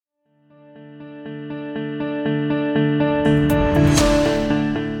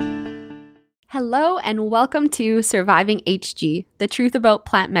Hello and welcome to Surviving HG, the Truth About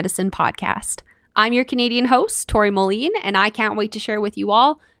Plant Medicine podcast. I'm your Canadian host, Tori Moline, and I can't wait to share with you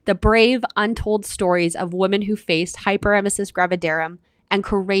all the brave, untold stories of women who faced hyperemesis gravidarum and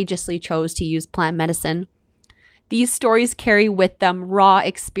courageously chose to use plant medicine. These stories carry with them raw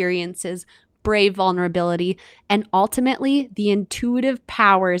experiences, brave vulnerability, and ultimately the intuitive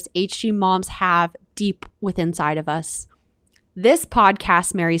powers HG moms have deep within inside of us. This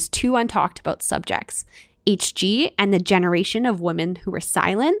podcast marries two untalked about subjects, HG and the generation of women who were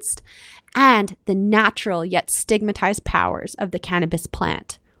silenced, and the natural yet stigmatized powers of the cannabis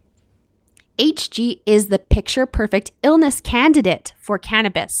plant. HG is the picture-perfect illness candidate for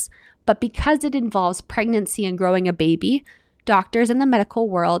cannabis, but because it involves pregnancy and growing a baby, doctors in the medical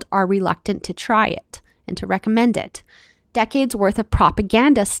world are reluctant to try it and to recommend it. Decades worth of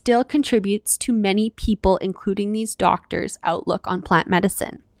propaganda still contributes to many people, including these doctors' outlook on plant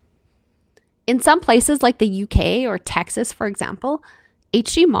medicine. In some places like the UK or Texas, for example,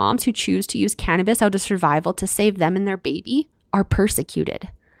 HG moms who choose to use cannabis out of survival to save them and their baby are persecuted.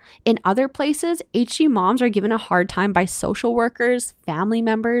 In other places, HG moms are given a hard time by social workers, family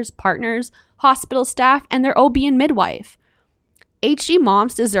members, partners, hospital staff, and their OB and midwife. HG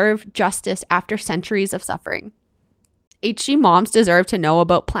moms deserve justice after centuries of suffering. HG moms deserve to know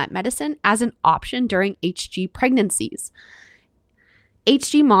about plant medicine as an option during HG pregnancies.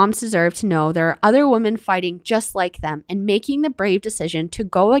 HG moms deserve to know there are other women fighting just like them and making the brave decision to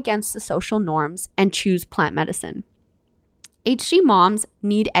go against the social norms and choose plant medicine. HG moms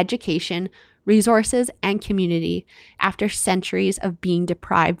need education, resources, and community after centuries of being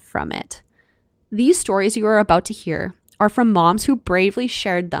deprived from it. These stories you are about to hear are from moms who bravely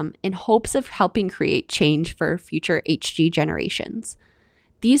shared them in hopes of helping create change for future HG generations.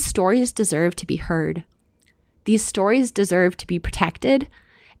 These stories deserve to be heard. These stories deserve to be protected,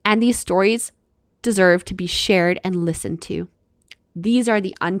 and these stories deserve to be shared and listened to. These are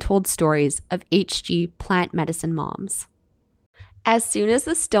the untold stories of HG plant medicine moms. As soon as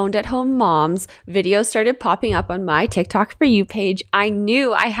the Stoned at Home Moms video started popping up on my TikTok For You page, I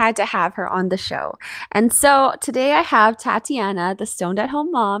knew I had to have her on the show. And so today I have Tatiana, the Stoned at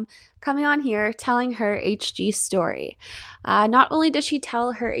Home Mom, coming on here telling her HG story. Not only does she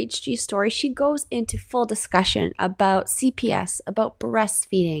tell her HG story, she goes into full discussion about CPS, about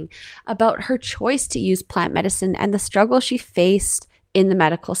breastfeeding, about her choice to use plant medicine and the struggle she faced in the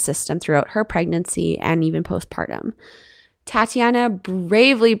medical system throughout her pregnancy and even postpartum. Tatiana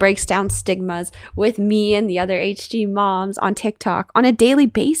bravely breaks down stigmas with me and the other HG moms on TikTok on a daily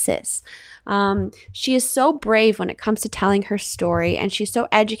basis. She is so brave when it comes to telling her story, and she's so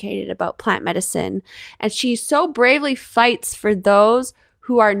educated about plant medicine, and she so bravely fights for those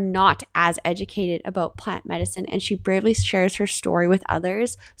who are not as educated about plant medicine, and she bravely shares her story with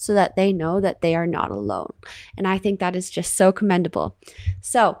others so that they know that they are not alone. And I think that is just so commendable.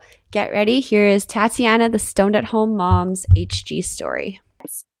 So get ready. Here is Tatiana, the Stoned at Home Mom's HG story.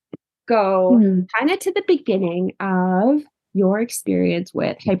 Let's go kind of to the beginning of your experience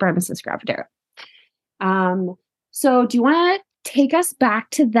with hyperemesis gravidarum. So do you want to take us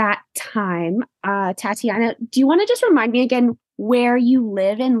back to that time, Tatiana? Do you want to just remind me again where you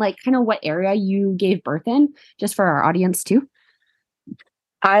live and like kind of what area you gave birth in, just for our audience too?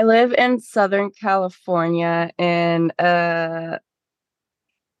 I live in Southern California in a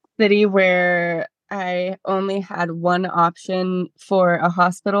city where I only had one option for a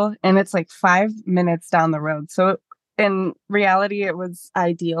hospital, and it's like 5 minutes down the road. So in reality, it was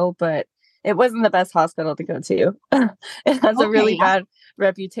ideal, but it wasn't the best hospital to go to. It has a really bad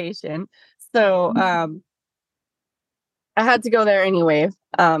reputation. So I had to go there anyway.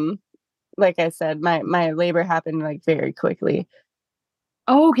 Like I said, my labor happened like very quickly.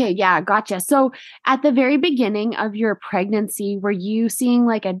 Okay, yeah, gotcha. So at the very beginning of your pregnancy, were you seeing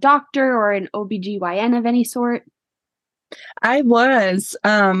like a doctor or an OBGYN of any sort? I was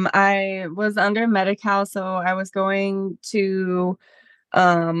under Medi-Cal, so I was going to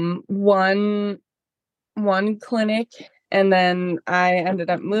one clinic, and then I ended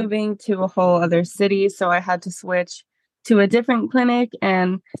up moving to a whole other city, so I had to switch to a different clinic,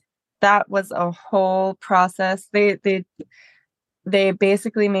 and that was a whole process. They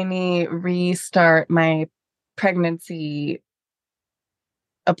basically made me restart my pregnancy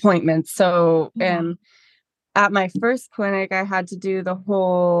appointments. So, and at my first clinic, I had to do the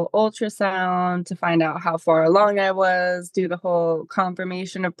whole ultrasound to find out how far along I was, do the whole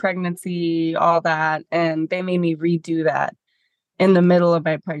confirmation of pregnancy, all that. And they made me redo that in the middle of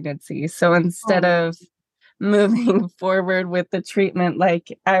my pregnancy. So instead of moving forward with the treatment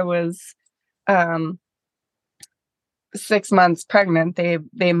like I was 6 months pregnant,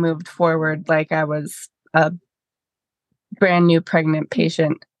 they moved forward like I was a brand new pregnant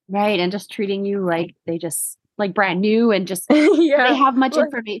patient. Right. And just treating you like they just like brand new and just they Yeah. have much Well,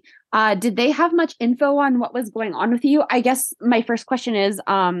 information. Did they have much info on what was going on with you? I guess my first question is,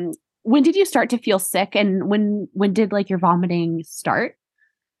 when did you start to feel sick and when did like your vomiting start?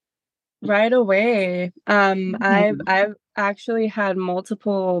 right away. Mhm. I've actually had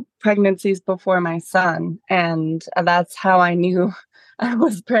multiple pregnancies before my son, and that's how I knew I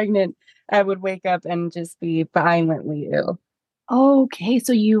was pregnant. I would wake up and just be violently ill. Okay,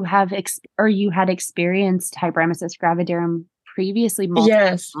 so you have or you had experienced hyperemesis gravidarum previously multiple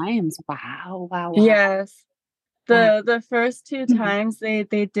Yes. times. Wow, wow, wow. Yes. Wow. The first two Mhm. times they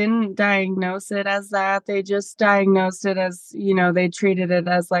didn't diagnose it as that. They just diagnosed it as, they treated it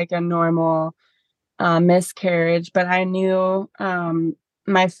as like a normal miscarriage. But I knew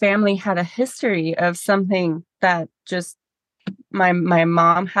my family had a history of something that just my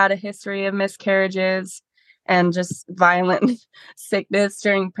mom had a history of miscarriages and just violent sickness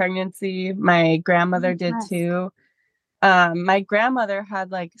during pregnancy. My grandmother did Yes. too. My grandmother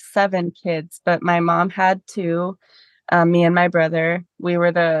had like 7 kids, but my mom had two. Me and my brother, we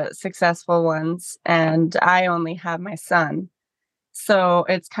were the successful ones, and I only have my son. So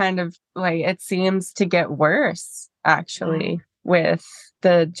it's kind of like it seems to get worse Wow. actually with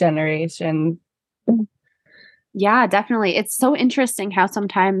the generation. Yeah, definitely. It's so interesting how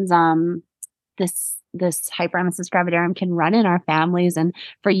sometimes this hyperemesis gravidarum can run in our families, and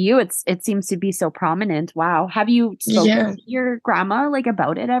for you it seems to be so prominent. Wow. Have you spoken Yeah. to your grandma like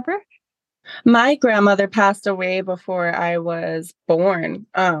about it ever? My grandmother passed away before I was born.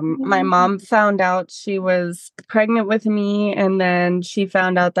 My Mm. mom found out she was pregnant with me, and then she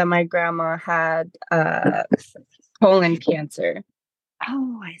found out that my grandma had colon cancer.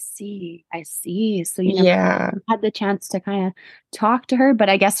 Oh, I see. I see. So you never Yeah. had the chance to kind of talk to her, but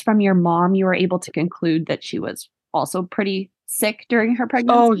I guess from your mom, you were able to conclude that she was also pretty sick during her Oh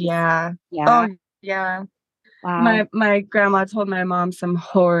pregnancy. yeah. Yeah. Oh yeah. Wow. My grandma told my mom some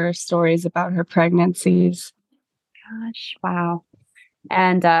horror stories about her pregnancies. Gosh. Wow.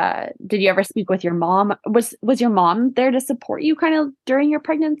 And did you ever speak with your mom? Was your mom there to support you kind of during your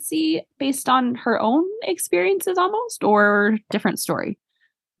pregnancy based on her own experiences almost or different story?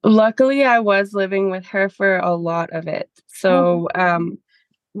 Luckily, I was living with her for a lot of it. Oh, So,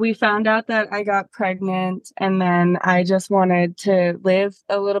 we found out that I got pregnant, and then I just wanted to live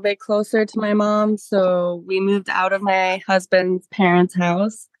a little bit closer to my mom. So we moved out of my husband's parents'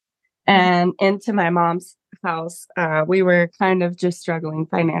 house and into my mom's house. We were kind of just struggling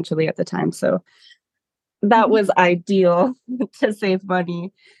financially at the time. So that mhm. was ideal to save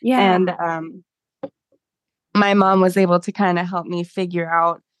money. Yeah. And my mom was able to kind of help me figure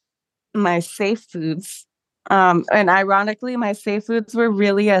out my safe foods. And ironically, my safe foods were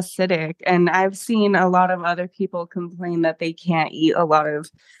really acidic. And I've seen a lot of other people complain that they can't eat a lot of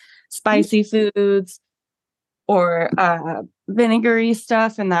spicy foods or vinegary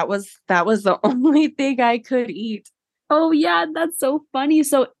stuff. And that was the only thing I could eat. Oh yeah, that's so funny.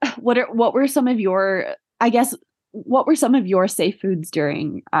 So what were some of your I guess what were some of your safe foods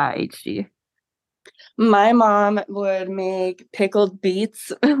during HG? My mom would make pickled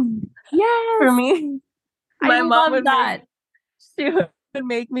beets for Yes, me. I My mom love would make that. she would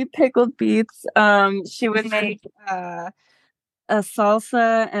make me pickled beets. She would make a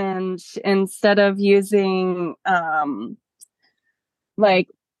salsa, and instead of using like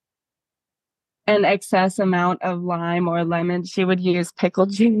an excess amount of lime or lemon, she would use pickle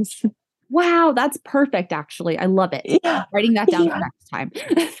juice. Wow, that's perfect actually. I love it. Yeah. Writing that down for Yeah. next time.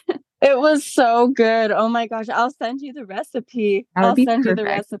 It was so good. Oh my gosh. I'll send you the recipe. That would I'll be send you the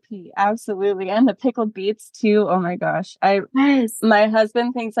perfect. recipe. Absolutely. And the pickled beets too. Oh my gosh. I Yes. My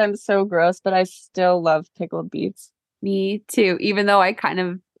husband thinks I'm so gross, but I still love pickled beets. Me too, even though I kind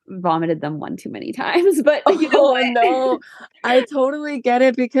of vomited them one too many times, but you know Oh what? no. I totally get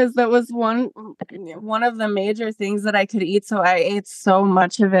it because that was one of the major things that I could eat. So I ate so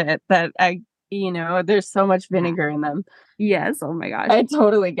much of it that there's so much Yeah. vinegar in them. Yes, oh my gosh. I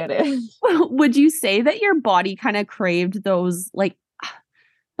totally get it. Would you say that your body kinda craved those, like,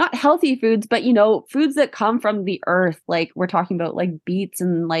 not healthy foods, but, foods that come from the earth, like, we're talking about, like, beets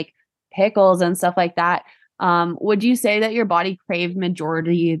and, like, pickles and stuff like that. Would you say that your body craved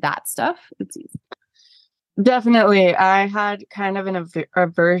majority that stuff? Oopsies. Definitely. I had kind of an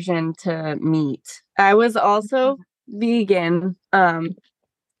aversion to meat. I was also vegan.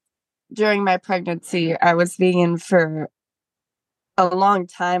 During my pregnancy, I was vegan for a long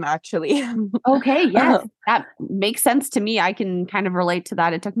time, actually. Okay, yes, Uh, that makes sense to me. I can kind of relate to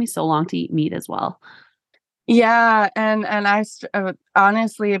that. It took me so long to eat meat as well. Yeah, and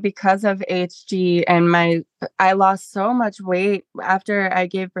honestly, because of HG and I lost so much weight after I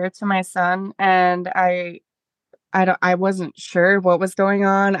gave birth to my son, and I wasn't sure what was going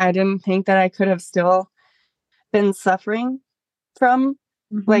on. I didn't think that I could have still been suffering from,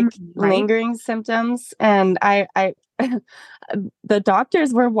 like, Right? lingering symptoms, and I the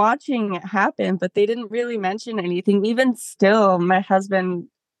doctors were watching it happen, but they didn't really mention anything. Even still, my husband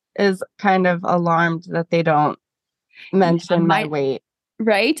is kind of alarmed that they don't Yeah, mention my weight.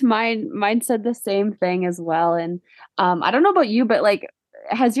 right? Mine said the same thing as well. And I don't know about you, but like,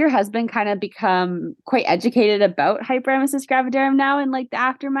 has your husband kind of become quite educated about hyperemesis gravidarum now and like the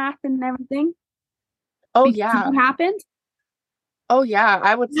aftermath and everything Oh, because of yeah. what happened? Oh, yeah,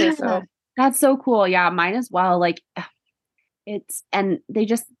 I would say Yeah. so. That's so cool. Yeah, mine as well. Like it's and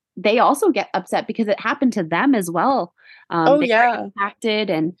they also get upset because it happened to them as well. Oh, They were yeah. impacted,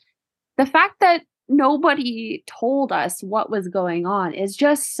 and the fact that nobody told us what was going on is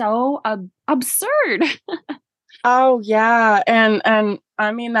just so absurd. Oh, yeah, and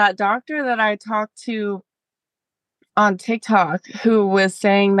I mean, that doctor that I talked to on TikTok who was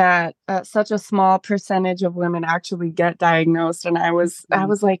saying that, such a small percentage of women actually get diagnosed, and I Mhm.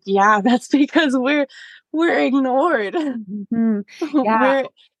 was like, "Yeah, that's because we're ignored." Mhm. Yeah. We're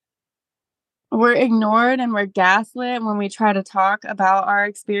we're ignored and we're gaslit when we try to talk about our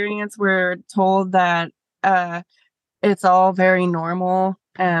experience. We're told that, uh, it's all very normal,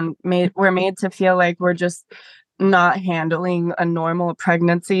 and we're made to feel like we're just not handling a normal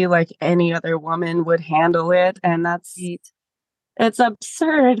pregnancy like any other woman would handle it, and Right. it's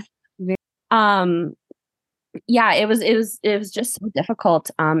absurd. Um, yeah, it was just so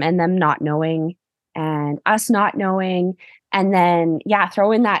difficult, and them not knowing and us not knowing, and then, yeah,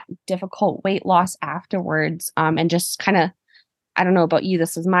 throw in that difficult weight loss afterwards, and just kinda I don't know about you,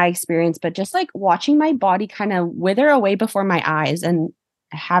 this is my experience, but just, like, watching my body kinda wither away before my eyes and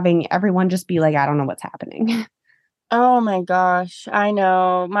having everyone just be like, "I don't know what's happening." Oh my gosh, I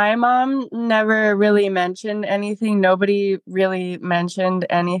know. My mom never really mentioned anything. Nobody really mentioned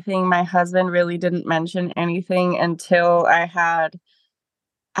anything. My husband really didn't mention anything until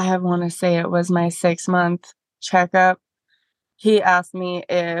I wanna say it was my 6-month checkup. He asked me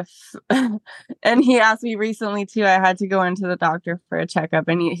if and he asked me recently too. I had to go into the doctor for a checkup,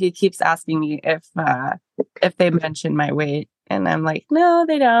 and he keeps asking me if they mention my weight, and I'm like, "No,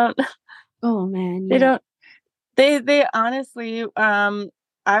 they don't." Oh, man, They yeah. don't they honestly,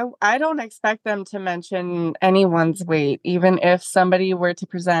 I don't expect them to mention anyone's weight, even if somebody were to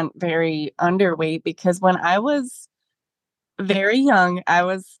present very underweight, because when I was very young, I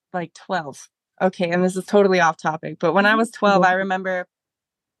was, like, 12. Okay, and this is totally off topic, but when I was 12, I remember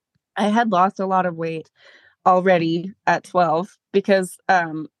I had lost a lot of weight already at 12 because,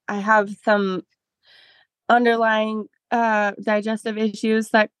 I have some underlying, digestive issues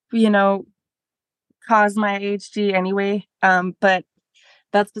that, cause my HG anyway, but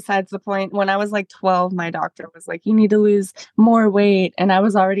that's besides the point. When I was, like, 12, my doctor was like, "You need to lose more weight," and I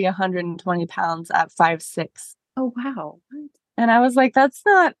was already 120 pounds at 5'6", Oh, wow. What? and I was like, "That's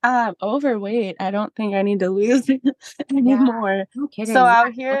not, overweight. I don't think I need to lose any Yeah, more." no So kidding.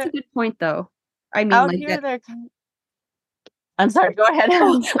 Yeah, that's a good point, though. I mean, out like, here, that they're kind I'm sorry, go ahead.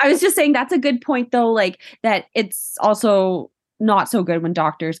 oh, I was just saying that's a good point, though, like, that it's also not so good when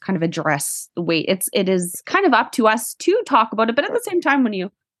doctors kind of address the weight. It is kind of up to us to talk about it, but at the same time, when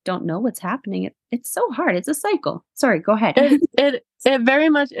you don't know what's happening, it's so hard. It's a cycle. Sorry, go ahead. It very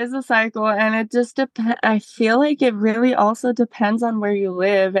much is a cycle, and it just I feel like it really also depends on where you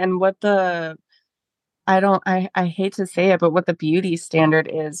live and what the I hate to say it, but what the beauty standard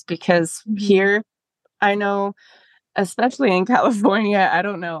is, because Mhm. here, I know, especially in California, I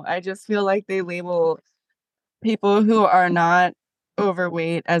don't know, I just feel like they label people who are not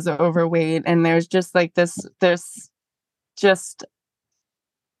overweight as overweight, and there's just, like, there's just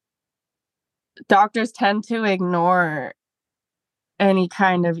doctors tend to ignore any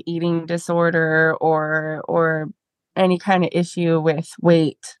kind of eating disorder or any kinda issue with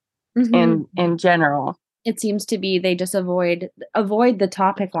weight Mhm. in general. It seems to be they just avoid the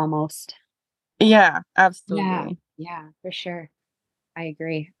topic almost. Yeah, Yeah, absolutely. yeah, for sure. I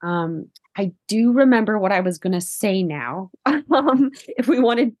agree. I do remember what I was gonna say now. If we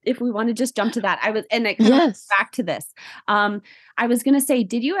wanna just jump to that, I was and it kind of Yes. back to this. Um, I was gonna say,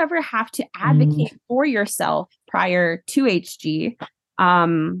 did you ever have to Mm. advocate for yourself prior to HG?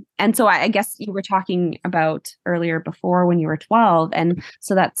 And so I guess you were talking about earlier before when you were 12, and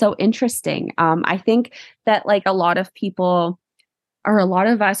so that's so interesting. I think that like a lot of people or a lot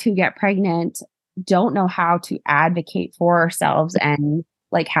of us who get pregnant don't know how to advocate for ourselves and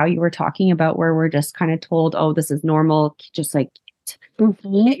like how you were talking about, where we're just kind of told, oh, this is normal, just like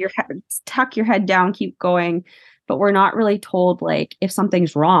get your head, tuck your head down, keep going. But we're not really told, like, if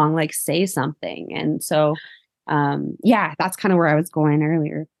something's wrong, like, say something. And so, yeah, that's kind of where I was going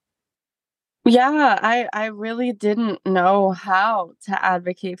earlier. Yeah, I really didn't know how to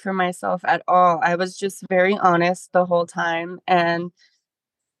advocate for myself at all. I was just very honest the whole time, and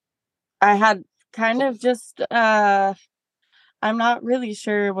I had kind of just I'm not really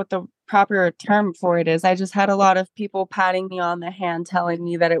sure what the proper term for it is. I just had a lot of people patting me on the hand telling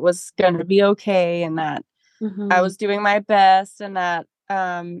me that it was going to be okay and that I Mm-hmm. was doing my best and that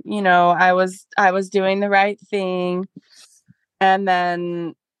I was doing the right thing. And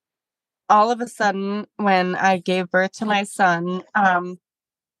then all of a sudden when I gave birth to my son,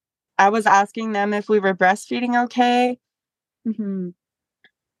 I was asking them if we were breastfeeding okay. Mm-hmm.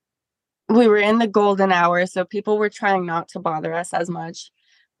 We were in the golden hour, so people were trying not to bother us as much.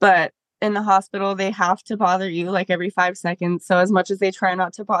 But in the hospital, they have to bother you like every 5 seconds. So as much as they try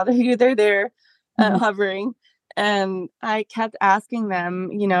not to bother you, they're there Mm-hmm. hovering. And I kept asking them,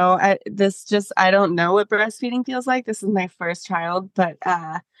 I don't know what breastfeeding feels like. This is my first child, but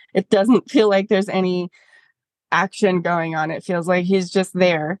it doesn't feel like there's any action going on. It feels like he's just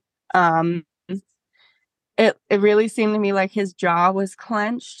there. Um, it really seemed to me like his jaw was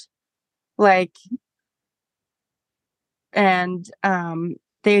clenched, like, and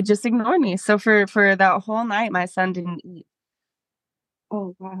they just ignored me. So for that whole night, my son didn't eat.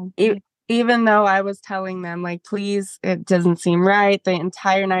 Oh, wow. E- Even though I was telling them, like, please, it doesn't seem right. The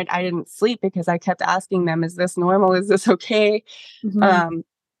entire night I didn't sleep because I kept asking them, is this normal? Is this okay? Mm-hmm. Um,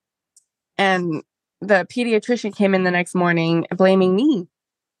 and the pediatrician came in the next morning blaming me,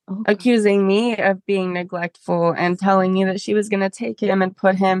 Oh, God. accusing me of being neglectful and telling me that she was going to take him and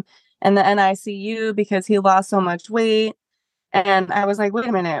put him in the NICU because he lost so much weight. And I was like, wait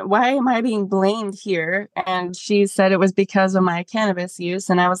a minute, why am I being blamed here? And she said it was because of my cannabis use.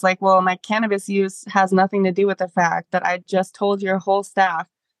 And I was like, well, my cannabis use has nothing to do with the fact that I just told your whole staff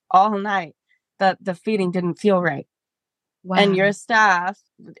all night that the feeding didn't feel right. And Wow. your staff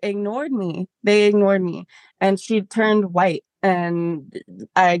ignored me. They ignored me. And she turned white. And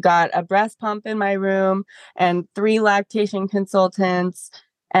I got a breast pump in my room and 3 lactation consultants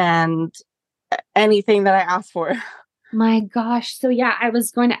and anything that I asked for. My gosh. So yeah, I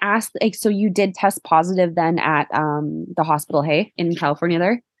was going to ask, like, so you did test positive then at the hospital, hey, in California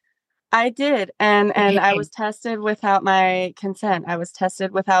there? I did, and I Okay. was tested without my consent. I was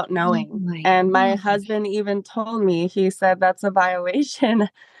tested without Oh knowing. my And my gosh. husband even told me, he said that's a violation.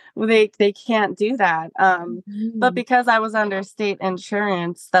 They can't do that. But Mhm. because I was under state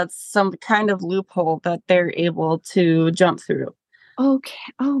insurance, that's some kind of loophole that they're able to jump through. Okay.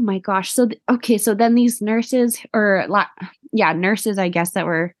 Oh my gosh. So okay, so then these nurses or yeah, nurses I guess that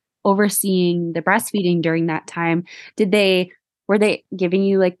were overseeing the breastfeeding during that time, did they were they giving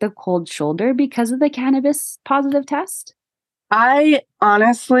you like the cold shoulder because of the cannabis positive test? I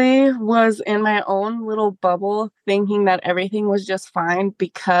honestly was in my own little bubble thinking that everything was just fine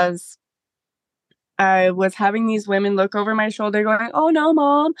because I was having these women look over my shoulder going, "Oh no,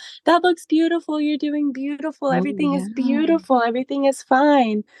 mom, that looks beautiful. You're doing beautiful. Oh Everything yeah. is beautiful. Everything is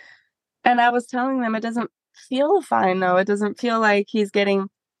fine." And I was telling them it doesn't feel fine though. It doesn't feel like he's getting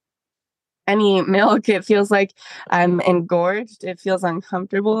any milk. It feels like I'm engorged. It feels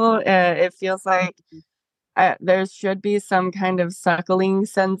uncomfortable. It feels like there should be some kind of suckling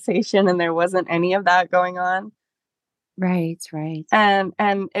sensation, and there wasn't any of that going on. Right, right. And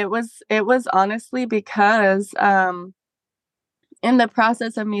it was honestly because in the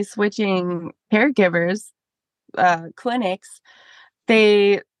process of me switching caregivers, clinics,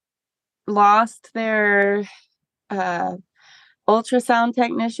 they lost their uh, ultrasound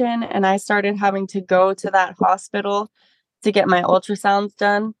technician, and I started having to go to that hospital to get my ultrasounds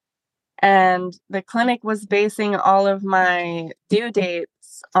done. And the clinic was basing all of my due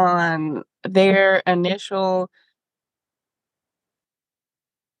dates on their initial.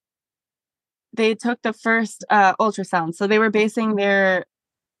 They took the first ultrasound, so they were basing their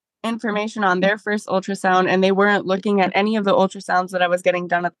information on their first ultrasound, and they weren't looking at any of the ultrasounds that I was getting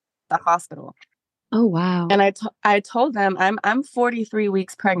done at the hospital. Oh wow. And I told them I'm 43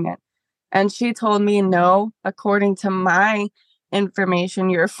 weeks pregnant. And she told me, no, according to my information,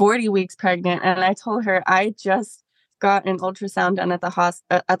 you're 40 weeks pregnant. And I told her I just got an ultrasound done at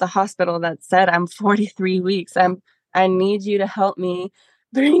the hospital that said I'm 43 weeks. I need you to help me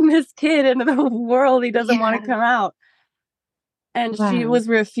bring this kid into the world. He doesn't want to Yeah. come out. And she Wow. was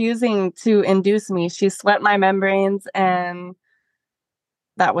refusing to induce me. She sweat my membranes, and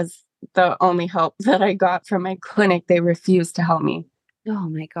that was the only help that I got from my clinic. They refused to help me. Oh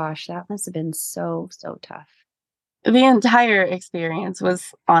my gosh, that must have been so, so tough. The entire experience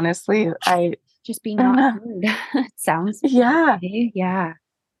was honestly, Just being not heard. It sounds yeah. okay. Yeah.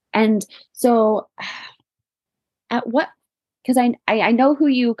 And so at what, because I know who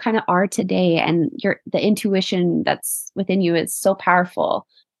you kind of are today, and the intuition that's within you is so powerful.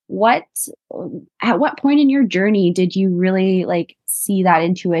 What at what point in your journey did you really like see that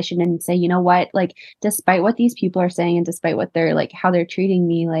intuition and say, you know what, like despite what these people are saying and despite what they're like how they're treating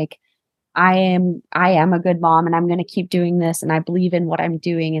me, like I am a good mom and I'm going to keep doing this and I believe in what I'm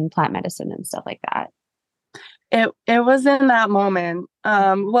doing in plant medicine and stuff like that. It was in that moment.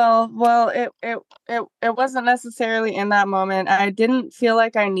 It wasn't necessarily in that moment. I didn't feel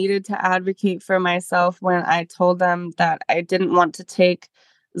like I needed to advocate for myself when I told them that I didn't want to take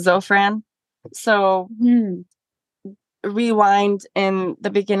Zofran. So Hmm. rewind in the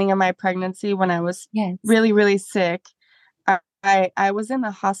beginning of my pregnancy when I was Yes. really, really sick. I was in the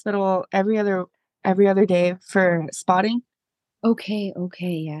hospital every other day for spotting. Okay.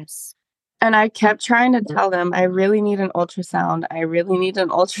 Okay. Yes. And I kept trying to tell them, I really need an ultrasound. I really need an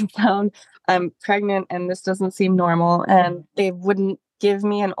ultrasound. I'm pregnant and this doesn't seem normal. And they wouldn't give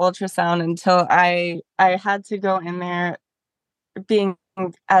me an ultrasound until I had to go in there being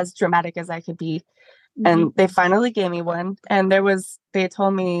as dramatic as I could be. Mhm. And they finally gave me one. And they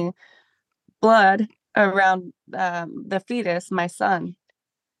told me blood around the fetus, my son.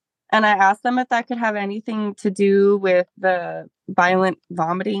 And I asked them if that could have anything to do with the violent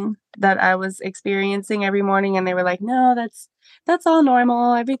vomiting that I was experiencing every morning. And they were like, no, that's all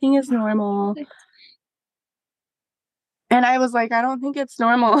normal. Everything is normal. And I was like, I don't think it's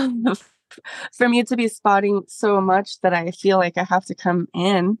normal for me to be spotting so much that I feel like I have to come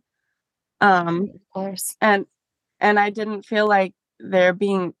in. Um, Of course. and and I didn't feel like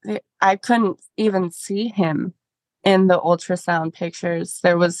I couldn't even see him in the ultrasound pictures.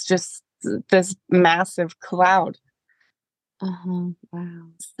 There was just this massive cloud. Uh-huh. Wow.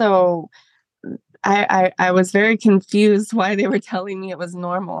 So I was very confused why they were telling me it was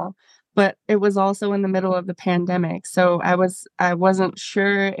normal, but it was also in the middle of the pandemic. So I wasn't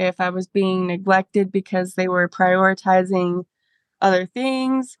sure if I was being neglected because they were prioritizing other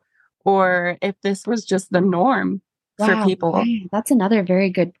things or if this was just the norm for Wow. people. Yeah, that's another very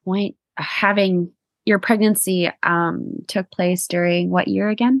good point. Having your pregnancy took place during what year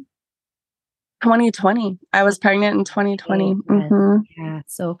again? 2020. I was pregnant in 2020. Okay, yes. Hmm. Yeah.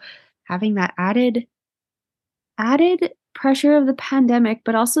 So having that added pressure of the pandemic,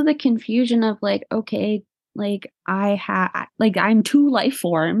 but also the confusion of like, okay, like like I'm two life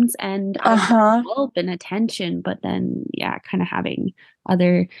forms and I want Uh-huh. help and attention, but then yeah, kind of having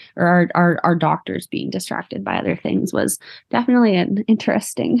other or our doctors being distracted by other things was definitely an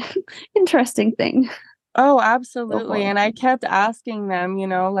interesting interesting thing. Oh, So absolutely. forth. And I kept asking them,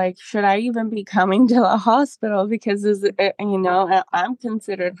 like, should I even be coming to the hospital? Because I'm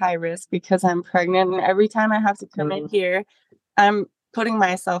considered high risk because I'm pregnant. And every time I have to come in here, I'm putting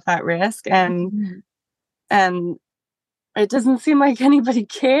myself at risk. Mhm. And it doesn't seem like anybody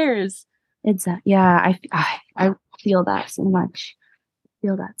cares. It's yeah, I feel that so much.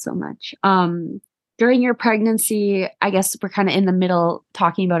 Feel that so much. During your pregnancy, I guess we're kind of in the middle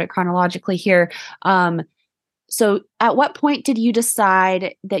talking about it chronologically here. So at what point did you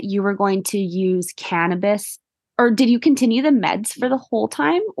decide that you were going to use cannabis, or did you continue the meds for the whole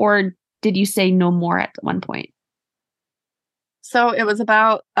time, or did you say no more at one point? So it was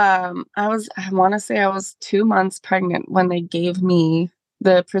about I want to say I was 2 months pregnant when they gave me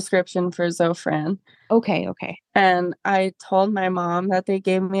the prescription for Zofran. Okay, okay. And I told my mom that they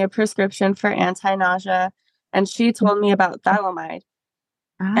gave me a prescription for anti-nausea, and she told me about thalidomide.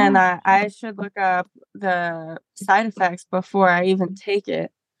 And Ah, I should look up the side effects before I even take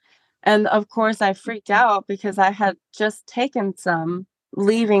it. And of course, I freaked out because I had just taken some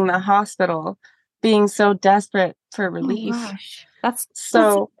leaving the hospital, being so desperate for oh relief. gosh. That's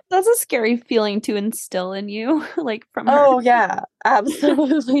So, that's a scary feeling to instill in you, like from her. oh yeah,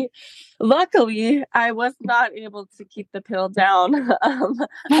 absolutely. Luckily, I was not able to keep the pill down.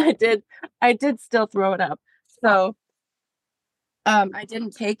 I did, I did still throw it up. So, I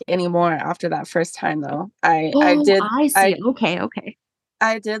didn't take any more after that first time, though. Oh, I see. Okay, okay.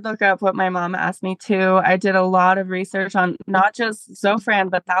 I did look up what my mom asked me to. I did a lot of research on not just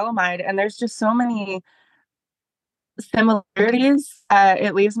Zofran but thalidomide, and there's just so many similarities.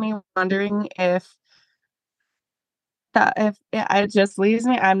 It leaves me wondering if it just leaves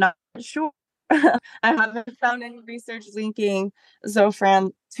me. I'm not sure. I haven't found any research linking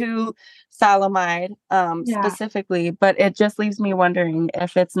Zofran to thalidomide Yeah. specifically, but it just leaves me wondering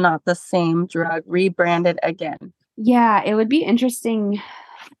if it's not the same drug rebranded again. Yeah, it would be interesting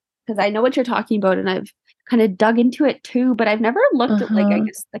because I know what you're talking about and I've kind of dug into it too, but I've never looked at like I Uh-huh.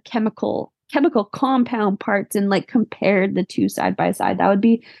 guess the chemical compound parts and like compared the two side by side. That would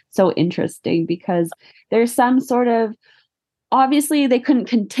be so interesting because there's some sort of obviously they couldn't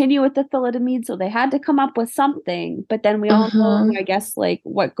continue with the thalidomide, so they had to come up with something. But then we all know, Uh-huh. I guess, like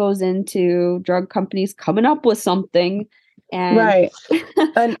what goes into drug companies coming up with something. And Right.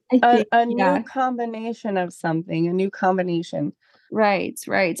 An, I a, think, a new yeah, combination of something, a new combination. right,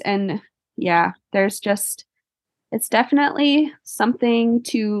 right. And yeah, it's definitely something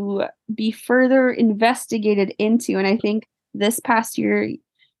to be further investigated into. And I think this past year,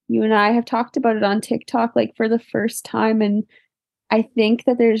 you and I have talked about it on TikTok, like for the first time. And I think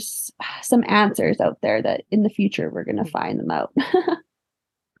that there's some answers out there that in the future we're going to find them out.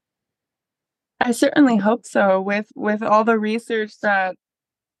 I certainly hope so with all the research that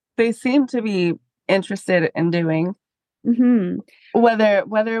they seem to be interested in doing. hmm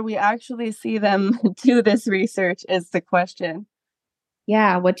Whether we actually see them do this research is the question.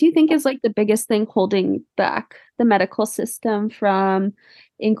 Yeah. What do you think is like the biggest thing holding back the medical system from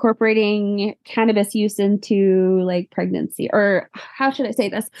incorporating cannabis use into like pregnancy? Or how should I say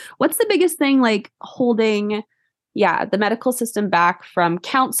this? What's the biggest thing like holding, yeah, the medical system back from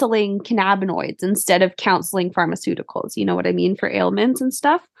counseling cannabinoids instead of counseling pharmaceuticals? You know what I mean? For ailments and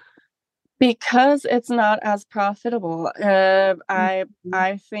stuff? Because it's not as profitable. Mhm.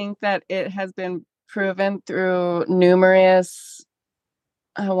 I think that it has been proven through numerous,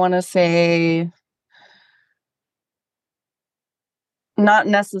 I want to say, not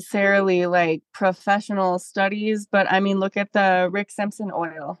necessarily like professional studies, but I mean, look at the Rick Simpson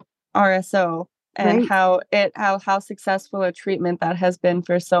oil, RSO, and Right. how successful a treatment that has been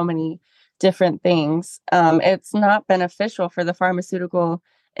for so many different things. It's not beneficial for the pharmaceutical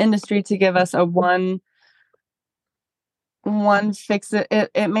industry to give us a one fix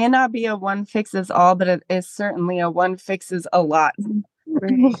it may not be a one fixes all, but it is certainly a one fixes a lot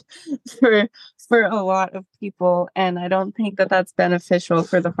Right. for for a lot of people, and I don't think that that's beneficial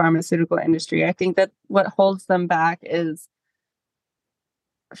for the pharmaceutical industry. I think that what holds them back is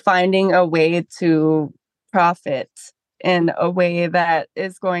finding a way to profit in a way that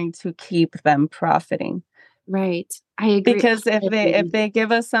is going to keep them profiting. Right. I agree. Because I if agree. they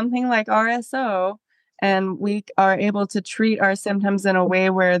give us something like RSO and we are able to treat our symptoms in a way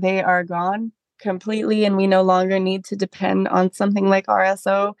where they are gone completely and we no longer need to depend on something like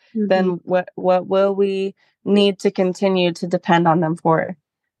RSO, Mhm. then what will we need to continue to depend on them for?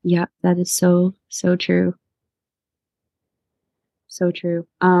 Yeah, that is so, so true. So true.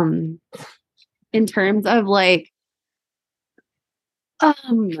 In terms of like,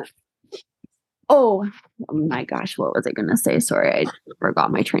 um, oh, oh my gosh, what was I gonna say? Sorry, I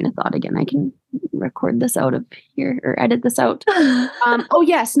forgot my train of thought again. I can record this out of here or edit this out. Oh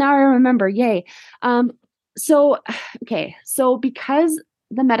yes, now I remember. Yay. So okay, so because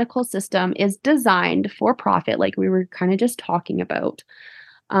the medical system is designed for profit, like we were kind of just talking about,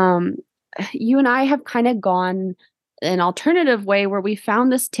 um, you and I have kind of gone an alternative way where we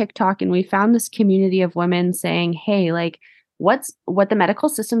found this TikTok and we found this community of women saying, "Hey, like what the medical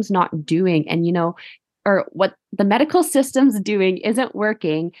system's not doing and or what the medical system's doing isn't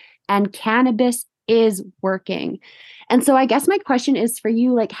working and cannabis is working." And so I guess my question is for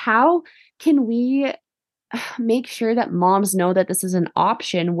you, like how can we make sure that moms know that this is an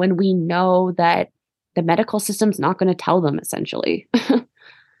option when we know that the medical system's not going to tell them essentially?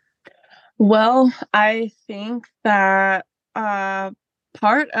 Well, I think that uh,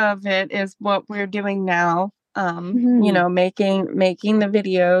 part of it is what we're doing now. Mhm. Making the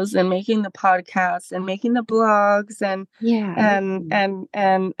videos and making the podcasts and making the blogs and Yeah, I and agree. and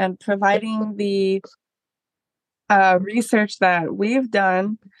and and providing the research that we've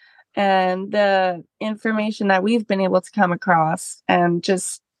done and the information that we've been able to come across and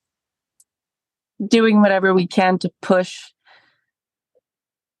just doing whatever we can to push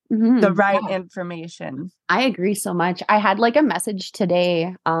the Mhm. right Yeah, information. I agree so much. I had like a message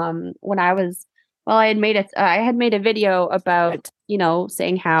today when I was well, I had made a video about,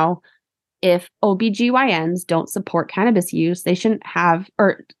 saying how if OBGYNs don't support cannabis use, they shouldn't have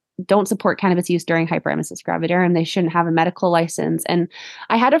or don't support cannabis use during hyperemesis gravidarum, they shouldn't have a medical license. And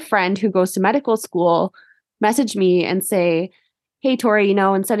I had a friend who goes to medical school message me and say, "Hey Tori,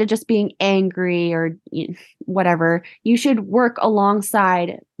 instead of just being angry or whatever, you should work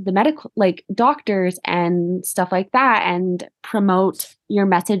alongside the medical like doctors and stuff like that and promote your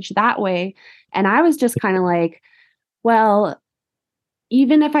message that way." And I was just kind of like, well,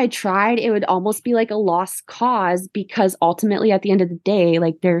 even if I tried, it would almost be like a lost cause because ultimately at the end of the day,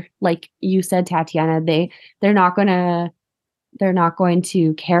 like they're like you said, Tatiana, they're not gonna they're not going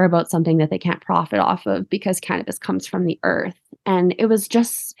to care about something that they can't profit off of because cannabis comes from the earth. And it was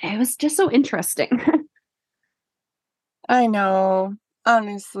just so interesting. I know.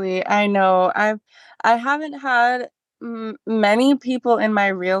 Honestly, I know. I haven't had many people in my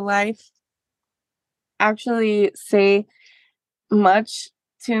real life actually say much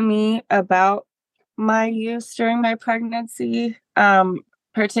to me about my use during my pregnancy.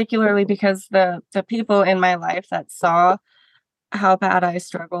 Particularly because the people in my life that saw how bad I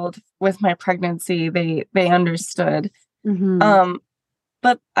struggled with my pregnancy, they understood. Hmm. Um,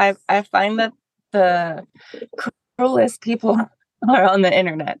 but I find that the cruelest people are on the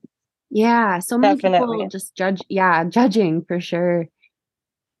internet. Yeah, so many people Definitely. just judging for sure.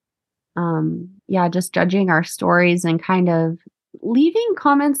 Yeah, just judging our stories and kind of leaving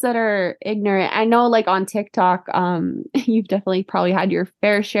comments that are ignorant. I know like on TikTok, you've definitely probably had your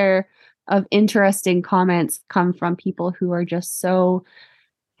fair share of interesting comments come from people who are just so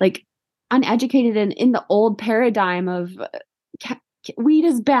like uneducated and in the old paradigm of weed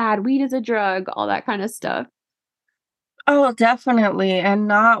is bad, weed is a drug, all that kind of stuff. Oh, definitely, and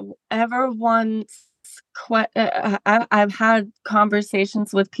not ever once I've had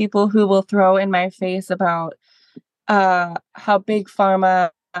conversations with people who will throw in my face about, how big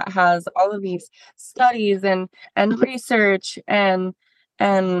pharma has all of these studies and research and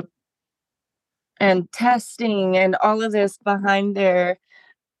and testing and all of this behind their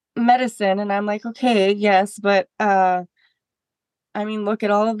medicine, and I'm like, "Okay, yes, but, I mean, look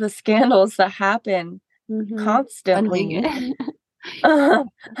at all of the scandals that happen Mm-hmm. Funding constantly."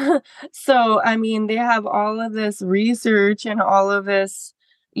 it. So, I mean, they have all of this research and all of this,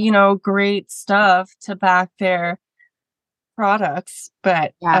 great stuff to back their products,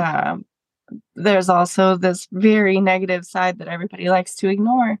 but, Yeah. there's also this very negative side that everybody likes to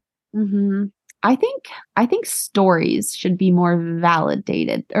ignore. Hmm. I think stories should be more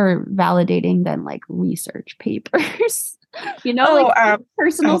validated or validating than like research papers. Like Oh,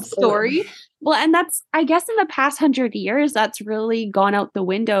 personal story. absolutely. Well, and that's I guess in the past 100 years, that's really gone out the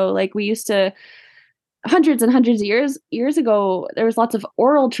window. Like we used to hundreds and hundreds of years ago, there was lots of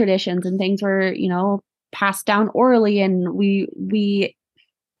oral traditions and things were passed down orally, and we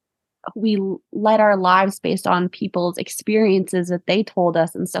led our lives based on people's experiences that they told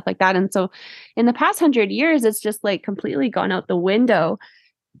us and stuff like that. And so in the past 100 years, it's just like completely gone out the window.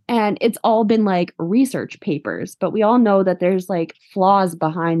 And it's all been like research papers, but we all know that there's like flaws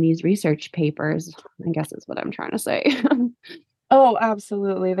behind these research papers, I guess is what I'm trying to say. Oh,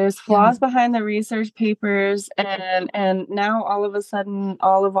 absolutely. There's Yeah. flaws behind the research papers and now all of a sudden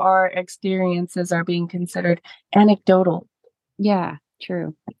all of our experiences are being considered anecdotal. Yeah.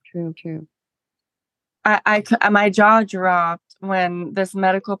 True. True. True. My jaw dropped when this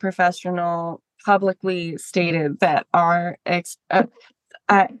medical professional publicly stated that I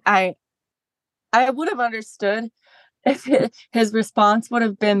I I would have understood if his response would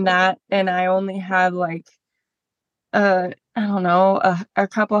have been that, and I only had like I don't know a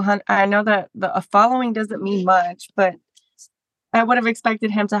couple hundred. I know that a following doesn't mean much, but I would have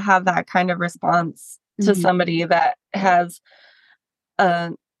expected him to have that kind of response to Mhm. somebody that has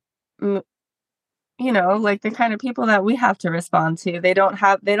uh like the kind of people that we have to respond to. They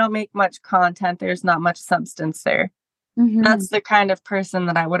don't make much content. There's not much substance there. Mhm. That's the kind of person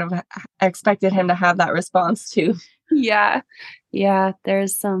that I would have expected him to have that response to. Yeah. Yeah.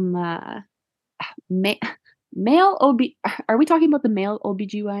 There's some ma- male OB. Are we talking about the male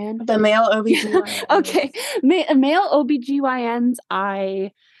OBGYN? The male Yeah. OBGYN, Okay. yes. Male OBGYNs,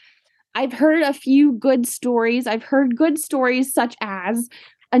 I've heard a few good stories. I've heard good stories such as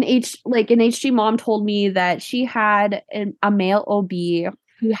an HG mom told me that she had a male OB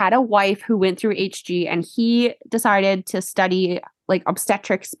who had a wife who went through HG, and he decided to study like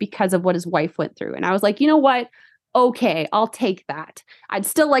obstetrics because of what his wife went through. And I was like, you know what? Okay, I'll take that. I'd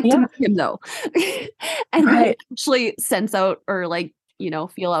still like to Yeah, meet him though. And like right. actually sense out or like,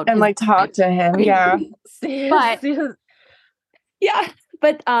 feel out And his like talk to him. Yeah. but See, yeah.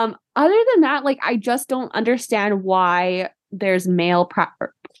 But other than that, like I just don't understand why there's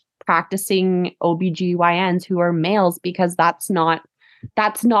practicing OBGYNs who are males because that's not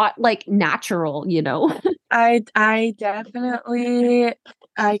like natural. I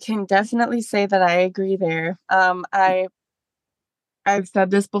can definitely say that I agree there. I've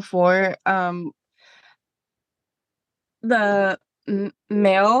said this before. The m-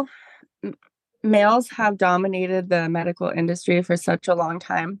 male m- Males have dominated the medical industry for such a long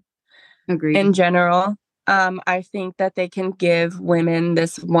time Agreed. in general. I think that they can give women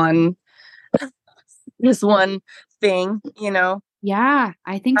this one thing, Yeah,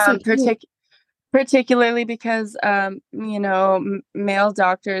 I think so too. particularly because male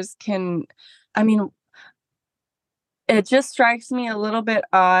doctors can, I mean, it just strikes me a little bit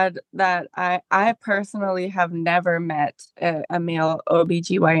odd that I personally have never met a male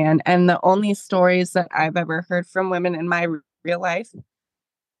OBGYN, and the only stories that I've ever heard from women in my real life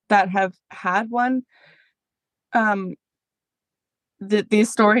that have had one, um these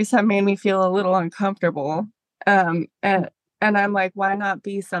stories have made me feel a little uncomfortable. Um, and and I'm like, why not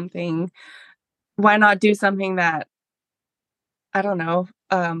do something that, I don't know,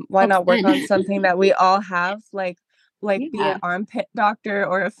 why Helps not work on men. something that we all have, like be Yeah. an armpit doctor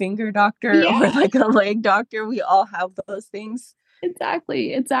or a finger doctor Yeah, or like a leg doctor. We all have those things.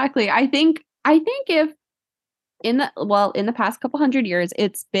 exactly. Exactly. I think if in the past couple hundred years,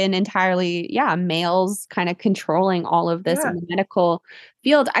 it's been entirely, yeah, males kind of controlling all of this in Yeah. the medical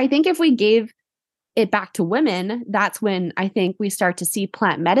field. I think if we gave it back to women, that's when I think we start to see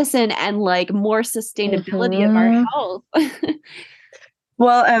plant medicine and like more sustainability of our Mhm. health.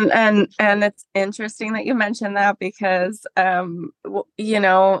 Well, and it's interesting that you mentioned that because, a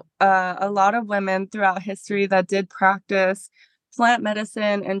lot of women throughout history that did practice plant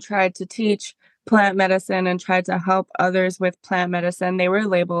medicine and tried to teach plant medicine and tried to help others with plant medicine, they were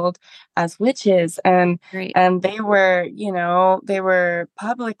labeled as witches, and Right. and they were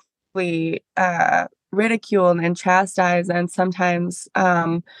publicly ridiculed and chastised and sometimes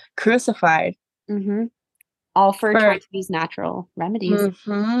crucified Hmm. All for for trying to use natural remedies.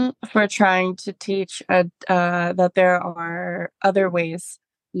 For trying to teach that there are other ways.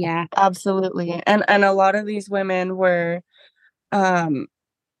 Yeah. Absolutely. And a lot of these women were, um,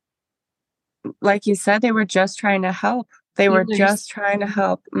 like you said, they were just trying to help. They were Healers. just trying to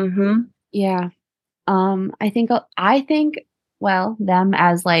help. Mhm. Yeah. I think well, them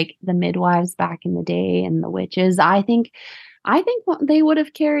as like the midwives back in the day and the witches, I think they would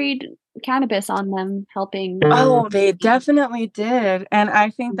have carried cannabis on them helping. Oh, they definitely did. And I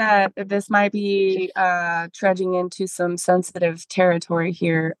think that this might be trudging into some sensitive territory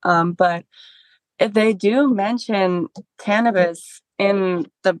here. But they do mention cannabis in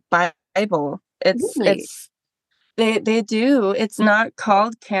the Bible. Really? They do. It's not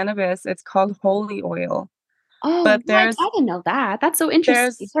called cannabis, it's called holy oil. Oh, But what? I didn't know that. That's so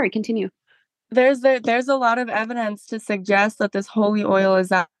interesting. there's Sorry, continue. there's a lot of evidence to suggest that this holy oil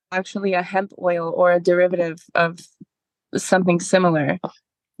is actually a hemp oil or a derivative of something similar.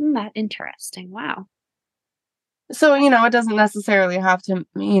 Isn't that interesting? Wow. So, it doesn't necessarily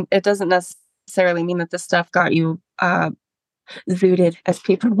mean that this stuff got you zooted, as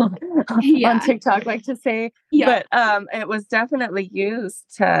people on Yeah. TikTok like to say, Yeah. but it was definitely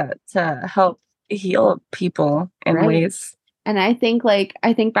used to help heal people in Right. ways. And I think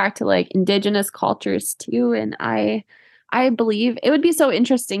back to like indigenous cultures too, and I believe it would be so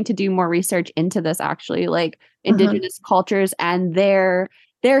interesting to do more research into this actually, like Mhm. indigenous cultures and their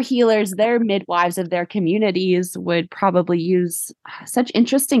healers, their midwives of their communities would probably use such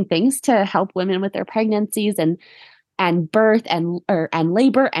interesting things to help women with their pregnancies and birth and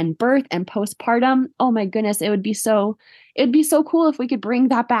labor and birth and postpartum. Oh my goodness, it would be so cool if we could bring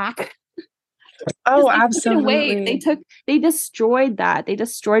that back. Because Oh, they took it away. They absolutely. took they destroyed that. They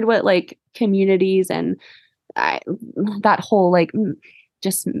destroyed what, like, communities and I that whole, like,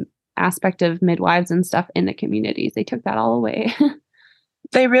 just aspect of midwives and stuff in the communities. They took that all away.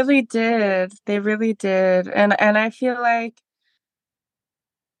 They really did. They really did. And I feel like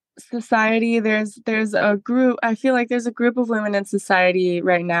society, there's a group I feel like there's a group of women in society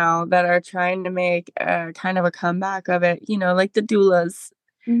right now that are trying to make a kind of a comeback of it, like the doulas.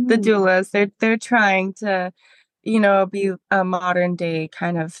 The Mhm. doulas, they're trying to, be a modern day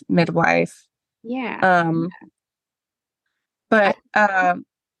kind of midwife. Yeah. Um, I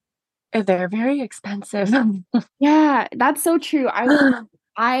but, they're very expensive. Yeah, that's so true.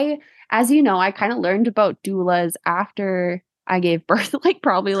 I as you know, I kinda learned about doulas after I gave birth, like,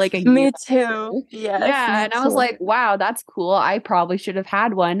 probably, like, a year Me too. after. Yes, Yeah, me and I was too. like, "Wow, that's cool. I probably should have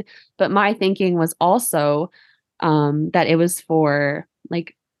had one." But my thinking was also, that it was for,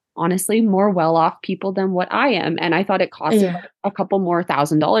 like, honestly, more well-off people than what I am, and I thought it costed, Yeah. like, a couple more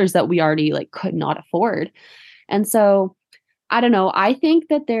 $1,000 that we already, like, could not afford. And so I don't know. I think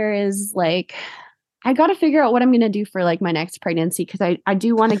that there is like I gotta figure out what I'm gonna do for like my next pregnancy because I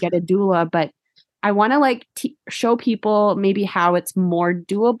do want to get a doula, but I want to like show people maybe how it's more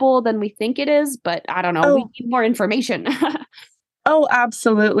doable than we think it is. But I don't know. We Oh, need more information. Oh,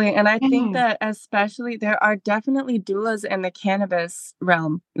 absolutely. And I think Yeah. that especially there are definitely doulas in the cannabis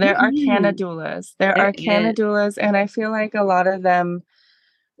realm. There are canna Mhm. doulas. There There are canna is. doulas, and I feel like a lot of them,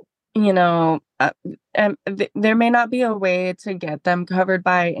 you know, there may not be a way to get them covered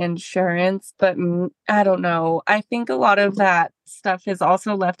by insurance, but I don't know. I think a lot of that stuff is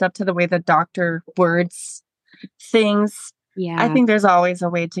also left up to the way the doctor words things. I Yeah. think there's always a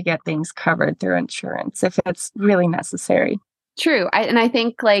way to get things covered through insurance if it's really necessary. True. I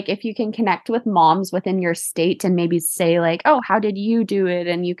think like if you can connect with moms within your state and maybe say like, "Oh, how did you do it?"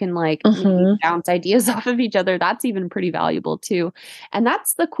 and you can like maybe Mhm. bounce ideas off of each other, that's even pretty valuable too. And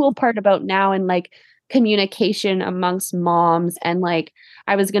that's the cool part about now and like communication amongst moms and like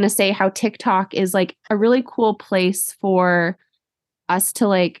I was going to say how TikTok is like a really cool place for us to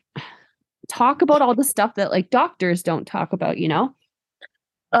like talk about all the stuff that like doctors don't talk about, you know?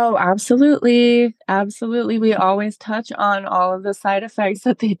 Oh, absolutely. Absolutely. We always touch on all of the side effects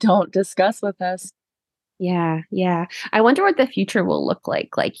that they don't discuss with us. Yeah, yeah. I wonder what the future will look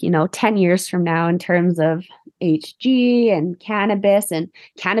like, 10 years from now in terms of HG and cannabis in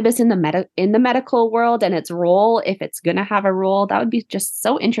the medical world and its role, if it's gonna have a role. That would be just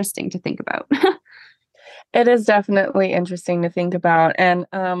so interesting to think about. It is definitely interesting to think about. And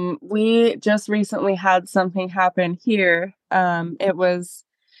we just recently had something happen here. It was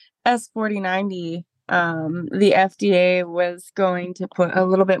S4090. The FDA was going to put a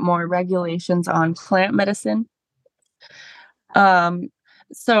little bit more regulations on plant medicine. Um,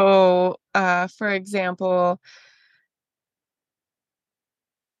 for example,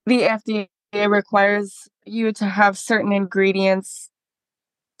 the FDA requires you to have certain ingredients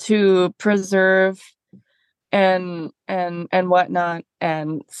to preserve and whatnot,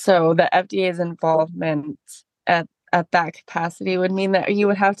 and so the FDA's involvement at that capacity would mean that you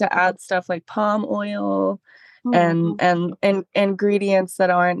would have to add stuff like palm oil Oh, and ingredients that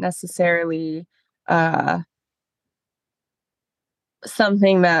aren't necessarily uh,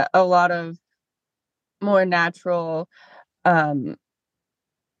 something that a lot of more natural um,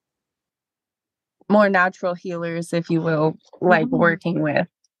 more natural healers, if you will, like oh, working with.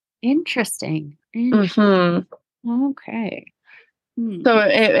 interesting. Mhm. Okay. Hmm. So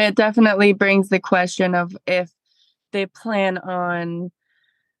it definitely brings the question of if they plan on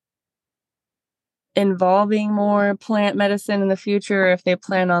involving more plant medicine in the future, or if they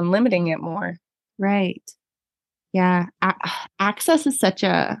plan on limiting it more. Right. Yeah, access is such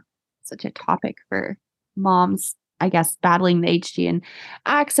a topic for moms, I guess, battling the HG and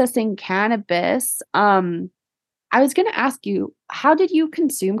accessing cannabis. I was gonna ask you, how did you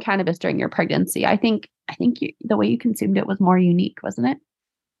consume cannabis during your pregnancy? I think the way you consumed it was more unique, wasn't it?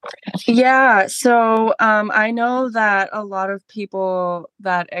 Yeah, so I know that a lot of people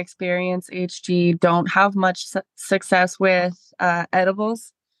that experience HG don't have much success with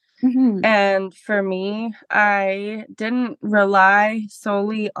edibles. Mhm. And for me, I didn't rely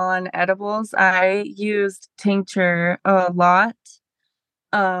solely on edibles. I used tincture a lot,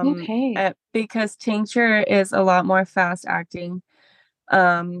 Okay. because tincture is a lot more fast acting.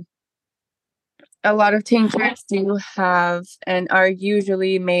 Um, a lot of tinctures do have and are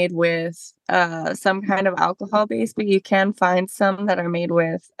usually made with some kind of alcohol base, but you can find some that are made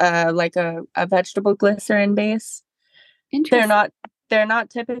with like a vegetable glycerin base. They're Interesting. not they're not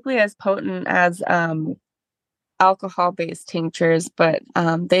typically as potent as alcohol based tinctures, but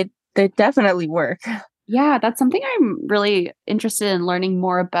they definitely work. Yeah, that's something I'm really interested in learning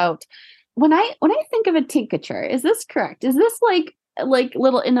more about. When I think of a tincture, is this correct? Is this like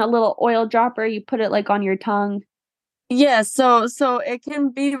little in a little oil dropper, you put it like on your tongue? Yeah, so it can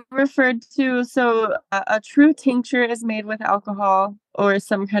be referred to a true tincture is made with alcohol or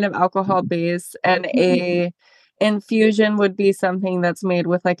some kind of alcohol base, and Mhm. a infusion would be something that's made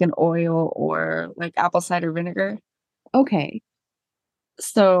with like an oil or like apple cider vinegar. Okay.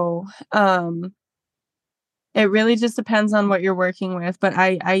 So, it really just depends on what you're working with, but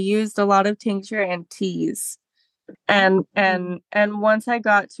I used a lot of tincture and teas. And Mm. once I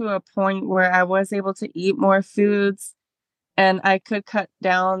got to a point where I was able to eat more foods and I could cut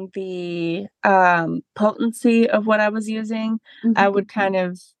down the potency of what I was using, I Mhm. would kind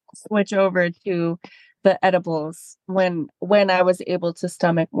of switch over to the edibles when I was able to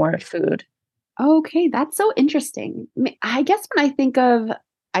stomach more food. Okay, that's so interesting. I guess when I think of,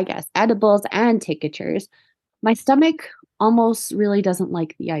 edibles and tinctures, my stomach almost really doesn't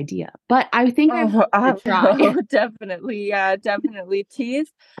like the idea, but I think I Oh, want to try. definitely. Yeah, definitely.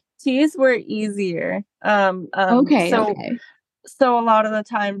 Teas were easier. Okay, okay. So a lot of the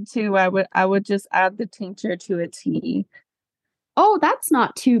time too, I would just add the tincture to a tea. Oh, that's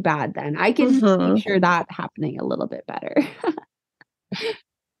not too bad then. I can Mhm. picture that happening a little bit better.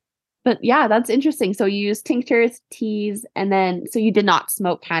 But yeah, that's interesting. So you use tinctures, teas, and then so you did not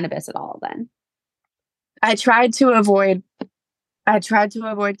smoke cannabis at all then. I tried to avoid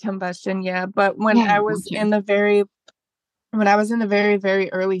combustion, yeah, but Yeah, gotcha. when I was in the very,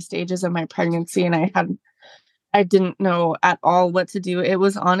 very early stages of my pregnancy and I didn't know at all what to do. It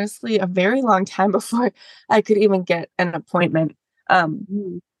was honestly a very long time before I could even get an appointment. Um,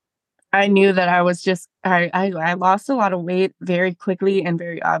 Mm. I knew that I was just I lost a lot of weight very quickly and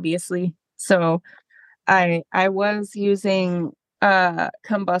very obviously. So I was using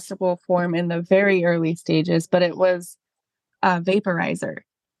combustible form in the very early stages, but it was a vaporizer.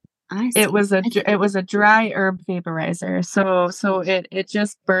 I see. It was a dry herb vaporizer. So it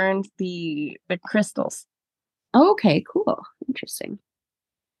just burned the crystals. Okay, cool. Interesting.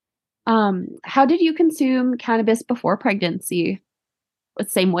 How did you consume cannabis before pregnancy? The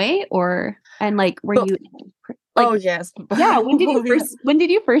same way or and like were Oh, you like oh yes. yeah, Oh yeah. when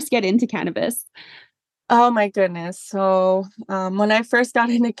did you first get into cannabis? Oh my goodness. So, when I first got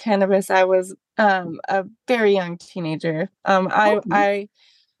into cannabis, I was a very young teenager. Okay.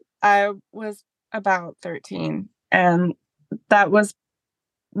 I was about 13, and that was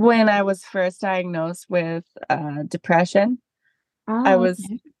when I was first diagnosed with depression. I Oh, was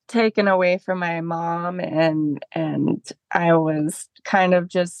okay. taken away from my mom, and I was kind of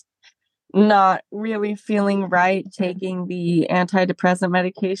just not really feeling right taking the antidepressant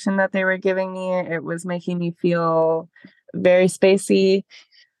medication that they were giving me. It was making me feel very spacey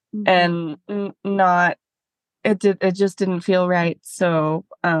Mhm. and not it just didn't feel right. So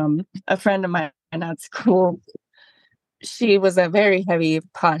a friend of mine at school, she was a very heavy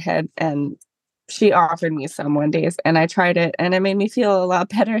pothead, and she offered me some one days, and I tried it and it made me feel a lot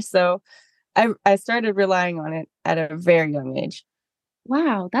better. So I started relying on it at a very young age.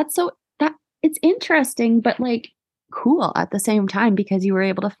 Wow, that's so that it's interesting, but like cool at the same time because you were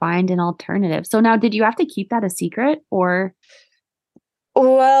able to find an alternative. So now did you have to keep that a secret or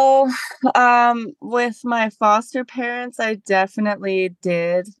Well, with my foster parents, I definitely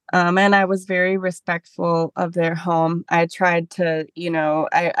did. And I was very respectful of their home. I tried to,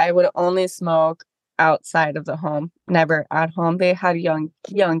 I would only smoke outside of the home, never at home. They had young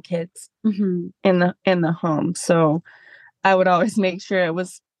kids Mhm. in the home. So I would always make sure it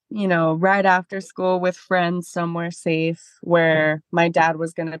was, right after school with friends somewhere safe where my dad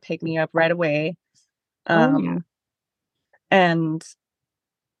was gonna pick me up right away. Oh yeah. Um, and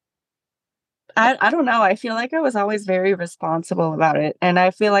I don't know, I feel like I was always very responsible about it, and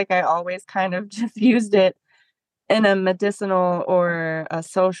I feel like I always kind of just used it in a medicinal or a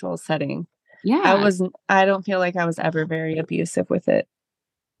social setting. Yeah, I don't feel like I was ever very abusive with it.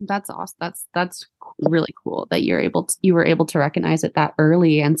 that's awesome. That's really cool that you were able to recognize it that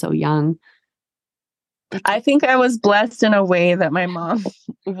early and so young. That's I think I was blessed in a way that my mom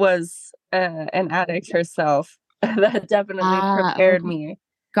was, an addict herself. That definitely prepared okay. me.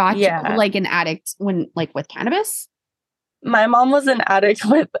 Gotcha. Yeah. Like an addict when like with cannabis? My mom was an addict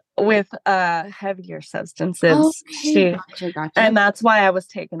with heavier substances. Okay, gotcha, gotcha. And that's why I was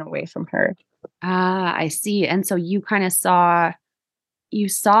taken away from her. Ah, I see. And so you kind of you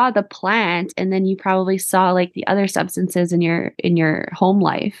saw the plant and then you probably saw like the other substances in your home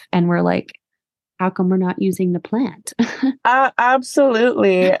life and were like, how come we're not using the plant?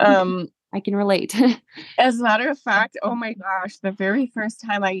 Absolutely. I can relate. As a matter of fact, oh my gosh, the very first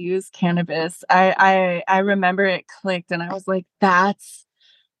time I used cannabis, I remember it clicked, and I was like, that's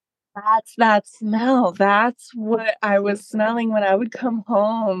that smell. That's what I was smelling when I would come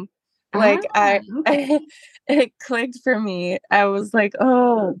home. Ah, Like I okay. it clicked for me. I was like,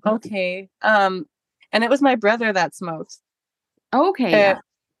 "Oh, okay." And it was my brother that smoked. Okay, Uh,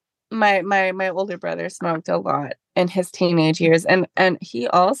 yeah. my older brother smoked a lot in his teenage years, and he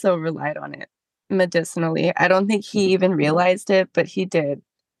also relied on it medicinally. I don't think he even realized it, but he did.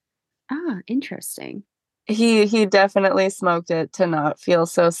 Ah, interesting. He definitely smoked it to not feel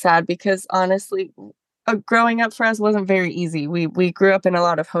so sad because honestly, growing up for us wasn't very easy. We grew up in a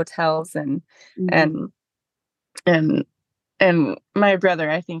lot of hotels Mhm. and and and my brother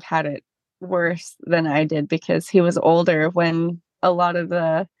I think had it worse than I did because he was older when a lot of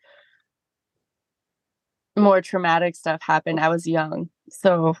the more traumatic stuff happened. I was young,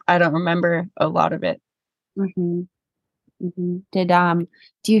 so I don't remember a lot of it. Mhm. Mhm.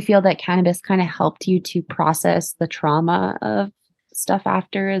 Do you feel that cannabis kind of helped you to process the trauma of stuff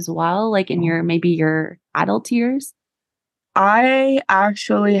after as well, like in your maybe your adult years? I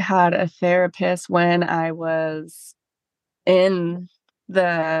actually had a therapist when I was in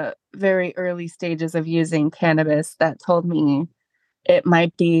the very early stages of using cannabis that told me it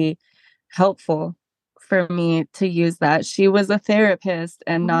might be helpful for me to use that. She was a therapist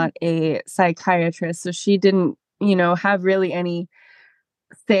and not a psychiatrist, so she didn't, have really any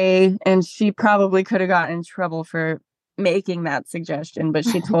say, and she probably could have gotten in trouble for making that suggestion. But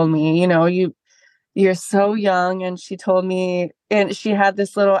she told me, you're so young, and she told me, and she had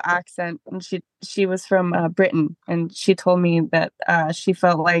this little accent, and she was from Britain, and she told me that she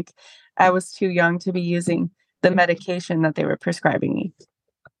felt like I was too young to be using the medication that they were prescribing me.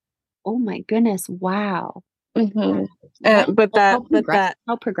 Oh my goodness! Wow. Mm-hmm. What, But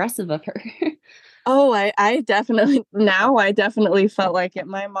how progressive of her. oh, I definitely felt like it.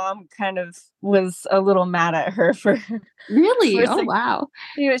 My mom kind of was a little mad at her for Really? for Oh wow.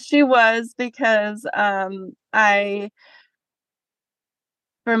 she was, because I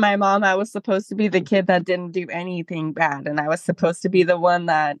for my mom, I was supposed to be the kid that didn't do anything bad, and I was supposed to be the one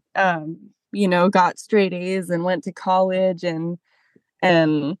that got straight A's and went to college and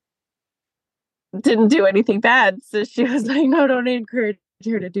didn't do anything bad. So she was like, "No, don't encourage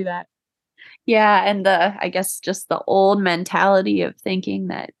her to do that." Yeah, and I guess just the old mentality of thinking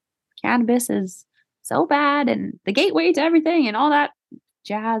that cannabis is so bad and the gateway to everything and all that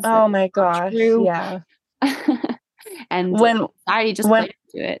jazz that's Oh my not gosh, true. yeah. And When society just when played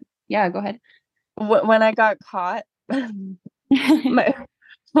into it. Yeah, go ahead. when I got caught, my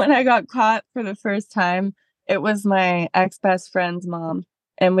when I got caught for the first time, it was my ex-best friend's mom,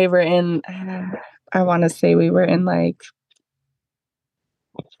 and we were in, I want to say we were in, like,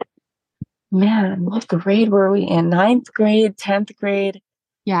 man, what grade were we in? Ninth grade, 10th grade.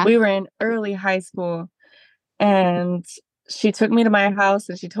 Yeah. We were in early high school, and she took me to my house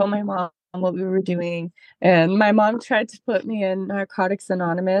and she told my mom what we were doing. And my mom tried to put me in Narcotics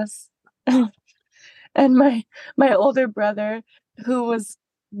Anonymous. And my older brother, who was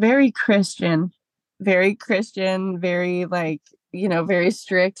very Christian, very, like, very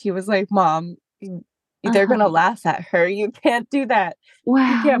strict. He was like, "Mom, they're Uh-huh. gonna laugh at her. You can't do that. You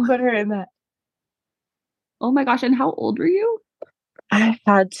can't Wow. put her in that." Oh my gosh, and how old were you? I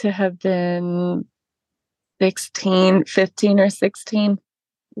had to have been 16, 15 or 16.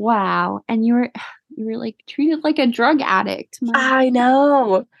 Wow, and you were, like, treated like a drug addict. I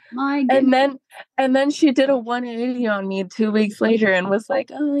know. My And goodness. then and then she did a 180 on me 2 weeks later and was like,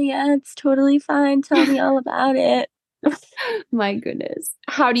 "Oh, yeah, it's totally fine. Tell me all about it." My goodness.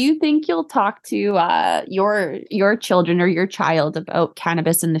 How do you think you'll talk to, your children or your child about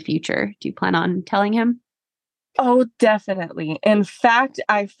cannabis in the future? Do you plan on telling him? Oh, definitely. In fact,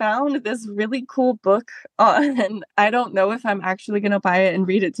 I found this really cool book on I don't know if I'm actually gonna buy it and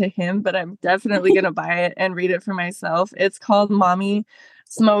read it to him, but I'm definitely gonna buy it and read it for myself. It's called Mommy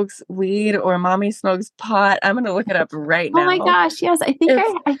Smokes Weed or Mommy Smokes Pot. I'm gonna look it up right Oh my now. gosh, yes,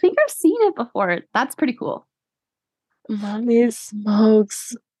 It's I think I've seen it before. That's pretty cool. Mommy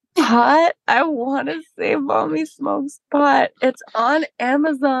Smokes Pot. I wanna say Mommy Smokes Pot. It's on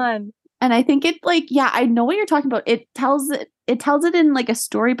Amazon. And I think it like yeah, I know what you're talking about. It tells it in like a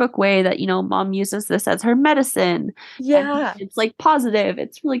storybook way that, mom uses this as her medicine and Yeah. it's like positive.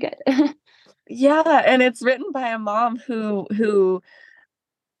 It's really good. Yeah, and it's written by a mom who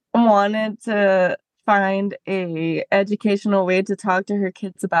wanted to find a educational way to talk to her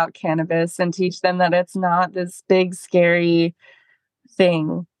kids about cannabis and teach them that it's not this big scary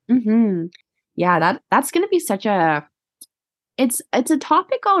thing. Mhm. Yeah, that's gonna be such a it's a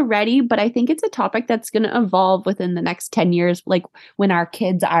topic already, but I think it's a topic that's gonna evolve within the next 10 years, like, when our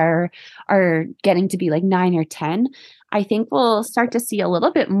kids are getting to be, like, 9 or 10. I think we'll start to see a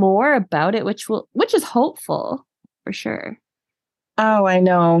little bit more about it, which is hopeful, for sure. Oh, I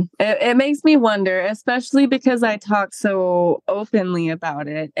know. It makes me wonder, especially because I talk so openly about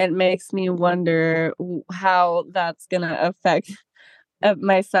it. It makes me wonder how that's gonna affect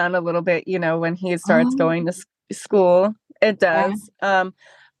my son a little bit, when he starts Oh, going to school. It yeah. does.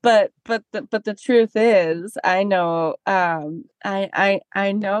 But the truth is, I know,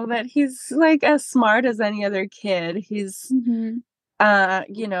 I know that he's like as smart as any other kid. He's Mhm.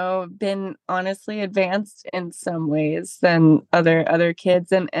 been honestly advanced in some ways than other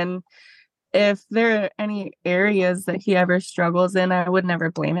kids, and if there are any areas that he ever struggles in, I would never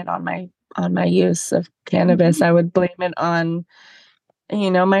blame it on my use of cannabis. Mhm. I would blame it on,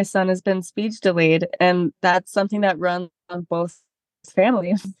 my son has been speech delayed, and that's something that runs on both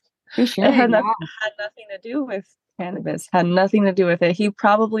families. For It sure, had yeah. nothing to do with cannabis, had nothing to do with it. He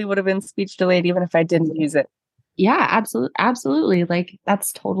probably would have been speech delayed even if I didn't use it. Yeah, absolutely, like,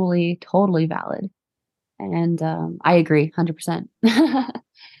 that's totally, totally valid, and, I agree 100%.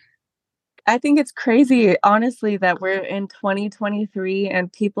 I think it's crazy, honestly, that we're in 2023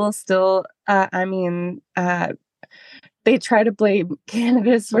 and people still, they try to blame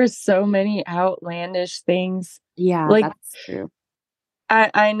cannabis for so many outlandish things. Yeah, Like, that's true.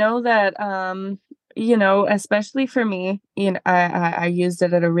 I know that, especially for me, I used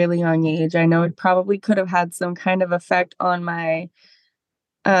it at a really young age. I know it probably could have had some kind of effect on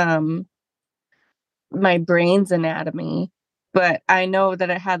um, my brain's anatomy, but I know that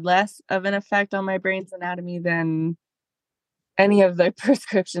it had less of an effect on my brain's anatomy than any of the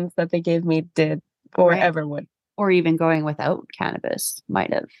prescriptions that they gave me did or Right. ever would. Or even going without cannabis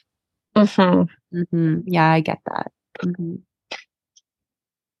might have. Mhm. Yeah, I get that.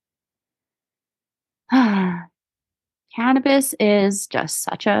 Cannabis is just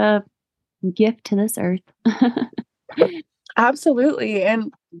such a gift to this earth. Absolutely,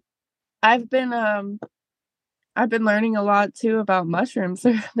 and I've been, um I've been learning a lot too about mushrooms.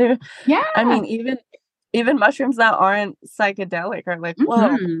 They're I Yeah. mean, even mushrooms that aren't psychedelic are like, "Whoa,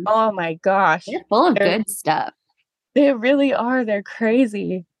 Mhm. oh my gosh." They're full of They're good stuff. they really are, they're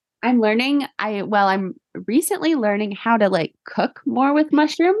crazy. I'm recently learning how to, like, cook more with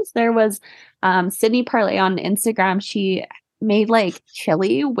mushrooms. There was, Sydney Parlay on Instagram. She made, like,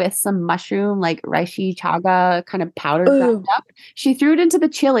 chili with some mushroom, like, reishi chaga kind of powder ground Ooh, up. She threw it into the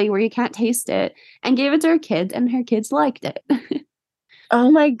chili where you can't taste it and gave it to her kids, and her kids liked it.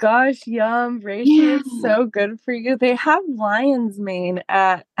 oh my gosh, yum, reishi Yeah. is so good for you. They have lion's mane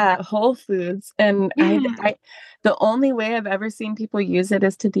at Whole Foods, and Yeah. the only way I've ever seen people use it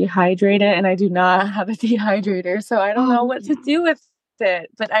is to dehydrate it, and I do not have a dehydrator, so I don't know Oh, what to yeah. do with it,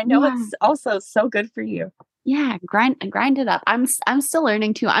 but I know Yeah. it's also so good for you. Yeah, grind it up. I'm still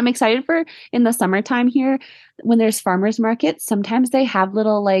learning too. I'm excited for in the summertime here when there's farmers markets, sometimes they have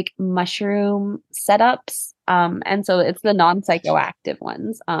little like mushroom setups. And so it's the non-psychoactive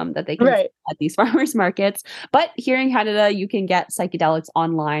ones that they can sell Right. at these farmers markets. But here in Canada, you can get psychedelics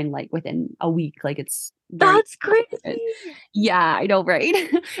online like within a week. Like it's very That's crazy. good. Yeah, I know, right?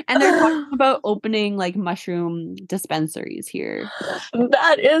 And they're talking about opening like mushroom dispensaries here.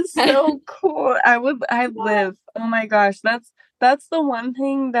 That is so cool. I live. Oh my gosh, that's the one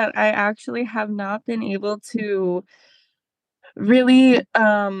thing that I actually have not been able to really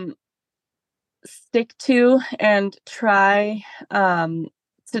stick to and try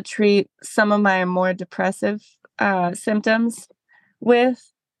to treat some of my more depressive symptoms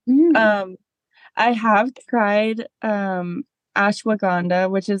with. Mm. Um I have tried ashwagandha,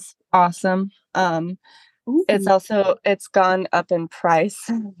 which is awesome. Ooh. It's gone up in price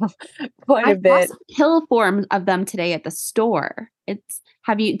quite I a saw bit. some pill form of them today at the store. It's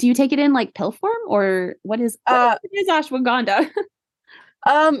do you take it in like pill form or Uh, what is ashwagandha?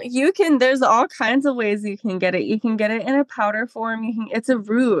 you can there's all kinds of ways you can get it. You can get it in a powder form. It's a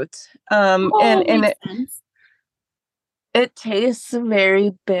root. Oh, makes sense. It tastes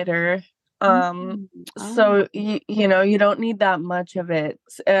very bitter. Um, Mm. Oh, so you don't need that much of it.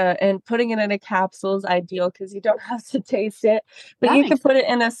 And putting it in a capsule is ideal because you don't have to taste it. But that you makes could put it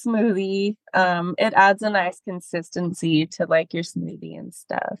in a smoothie. It adds a nice consistency to like your smoothie and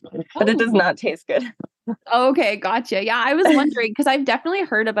stuff. But it oh, does not taste good. okay, gotcha. Yeah, I was wondering because I've definitely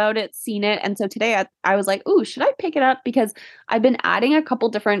heard about it, seen it, and so today I was like, "Ooh, should I pick it up?" Because I've been adding a couple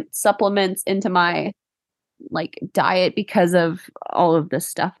different supplements into my like diet because of all of this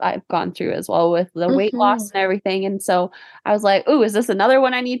stuff I've gone through as well with the weight loss Mhm. and everything. And so I was like, "Ooh, is this another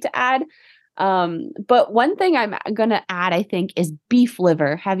one I need to add?" But one thing I'm gonna add, I think, is beef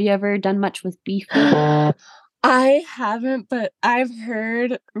liver. Have you ever done much with beef liver? I haven't, but I've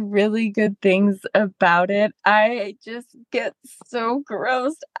heard really good things about it. I just get so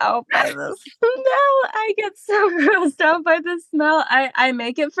grossed out by the smell. I get so grossed out by the smell. I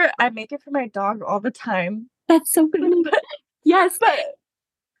make it for my dog all the time. That's so funny. But Yes, but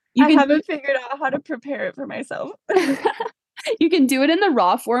you I can do haven't figured out how to prepare it for myself. you can do it in the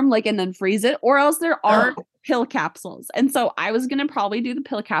raw form, like, and then freeze it, or else there are pill capsules. And so I was gonna probably do the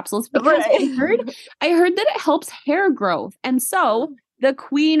pill capsules because Right. I heard that it helps hair growth. And so the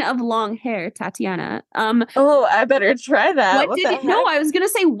queen of long hair, Tatiana, Oh, I better try that. What the no, heck? I was gonna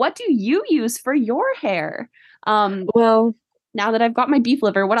say, what do you use for your hair? Um, Well, now that I've got my beef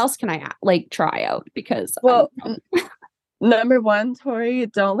liver, what else can I like try out? Because I well, don't Number 1, Tori,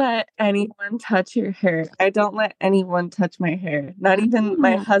 don't let anyone touch your hair. I don't let anyone touch my hair. Not even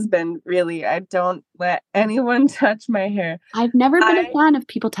my know. husband, really. I don't let anyone touch my hair. I've never been a I fan of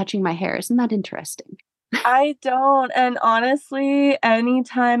people touching my hair. Isn't that interesting? I don't, and honestly,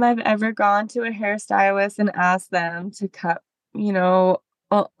 anytime I've ever gone to a hairstylist and asked them to cut, you know,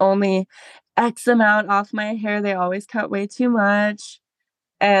 only X amount off my hair, they always cut way too much,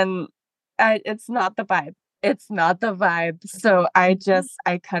 and it's not the vibe. it's not the vibe. So I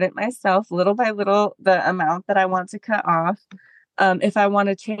cut it myself little by little, the amount that I want to cut off. If I want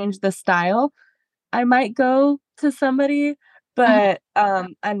to change the style, I might go to somebody, Uh-huh.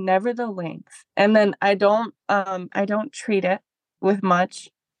 but and never the length. And then I don't treat it with much.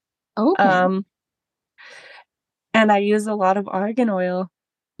 Okay. Um and I use a lot of argan oil.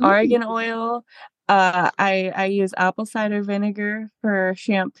 Ooh. Argan oil. I use apple cider vinegar for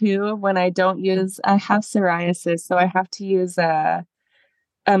shampoo when I have psoriasis, so I have to use a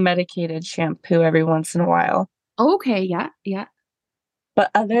medicated shampoo every once in a while. Okay. Yeah. Yeah. But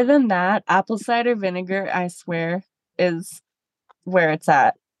other than that, apple cider vinegar, I swear, is where it's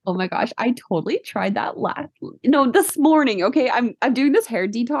at. Oh my gosh, I totally tried that this morning. Okay, I'm doing this hair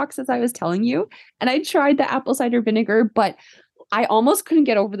detox as I was telling you, and I tried the apple cider vinegar, but I almost couldn't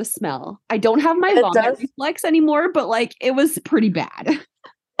get over the smell. I don't have my It vomit does reflex anymore, but like it was pretty bad.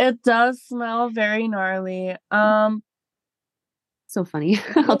 it does smell very gnarly. So funny.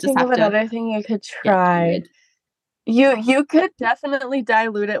 Let I'll me just think of have to another thing you could get try. curious. You could definitely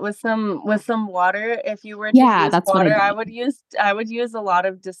dilute it with some water. If you were to Yeah, use that's what I water, did. I would use a lot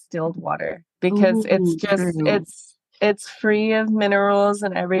of distilled water because Ooh, true. it's free of minerals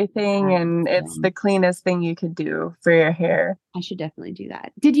and everything, and it's Awesome. the cleanest thing you could do for your hair. I should definitely do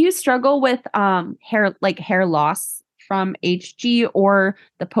that. Did you struggle with hair loss from HG or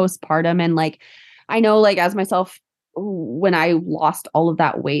the postpartum? And like I know like as myself when I lost all of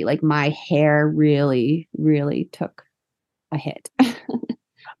that weight, like my hair really, really took a hit.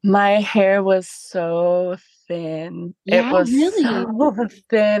 My hair was so thin. It Yeah, was really. so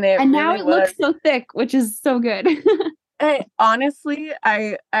thin. It And now really it was. looks so thick, which is so good. Honestly,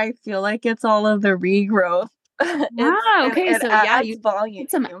 I feel like it's all of the regrowth. Wow. Okay. It So yeah, adds volume.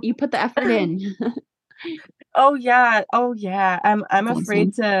 you put the effort in. Oh yeah. Oh yeah. I'm That's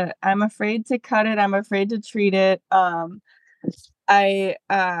awesome. I'm afraid to cut it. I'm afraid to treat it. I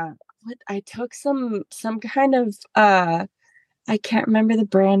what I took some kind of I can't remember the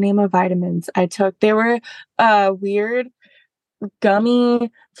brand name of vitamins I took. They were weird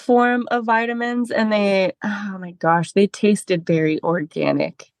gummy form of vitamins, and oh my gosh, they tasted very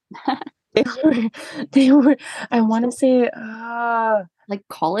organic. They were they were I want to say Like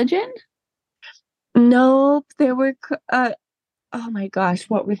collagen? nope, they were oh my gosh,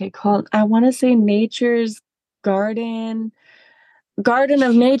 what were they called? I want to say Nature's Garden Garden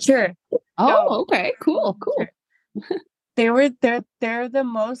of Nature. No, Oh, okay. Garden of Cool. Cool. Nature. They're the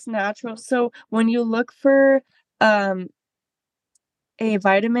most natural. So when you look for um a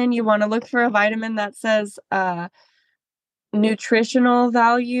vitamin, you want to look for a vitamin that says nutritional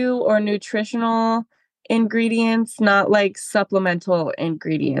value or nutritional ingredients, not like supplemental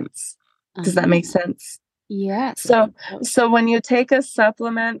ingredients. Does that make Um, sense? yes. I So think so. so when you take a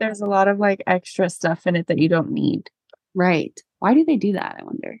supplement, there's a lot of like extra stuff in it that you don't need. Right. Why do they do that? I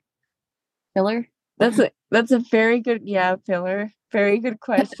wonder. Filler? That's a very good, yeah, filler. Very good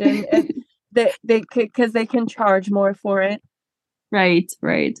question. And they could, because they can charge more for it. Right,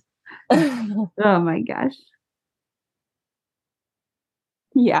 right. Oh my gosh.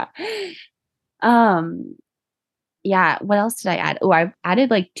 Yeah. Um, yeah, what else did I add? Oh, I've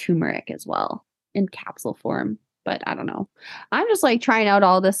added like turmeric as well in capsule form, but I don't know. I'm just like trying out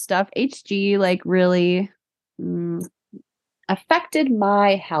all this stuff. HG like really mm, affected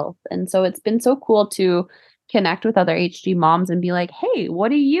my health. And so it's been so cool to connect with other HG moms and be like, "Hey, what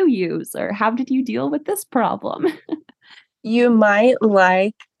do you use?" or "How did you deal with this problem?" You might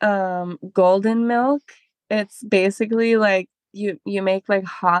like golden milk. It's basically like you make like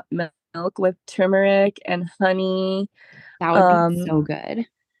hot milk with turmeric and honey. That would be Um so good.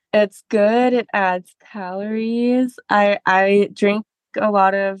 it's good. It adds calories. I drink a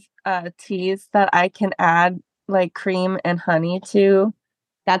lot of teas that I can add like cream and honey to.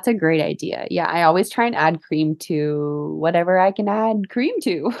 That's a great idea. Yeah, I always try and add cream to whatever I can add cream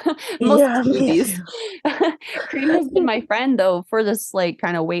to. Most Yeah, me smoothies. too. Cream has been my friend though for this like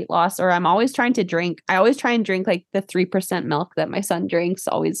kind of weight loss, or I'm always trying to drink. I always try and drink like the 3% milk that my son drinks,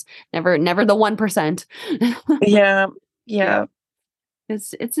 always never the 1%. Yeah, Yeah. yeah.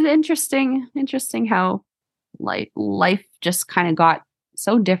 It's an interesting how life just kind of got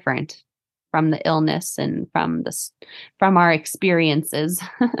so different from the illness and from our experiences.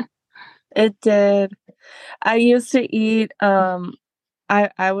 It did. I used to eat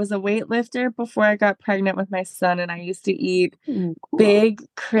I was a weightlifter before I got pregnant with my son, and I used to eat Ooh, cool. big,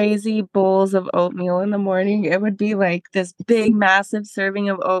 crazy bowls of oatmeal in the morning. It would be like this big, massive serving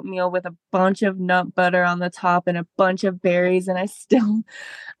of oatmeal with a bunch of nut butter on the top and a bunch of berries, and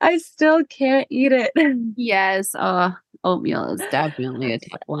I still can't eat it. Yes, oatmeal is definitely a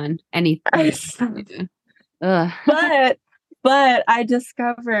tough one. I Anything. s- Yeah. Ugh. But I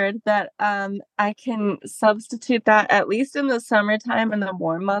discovered that I can substitute that at least in the summertime in the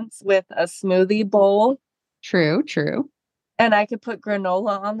warm months with a smoothie bowl. True, true. And I could put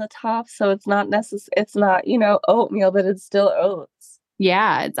granola on the top, so it's not it's not, oatmeal, but it's still oats.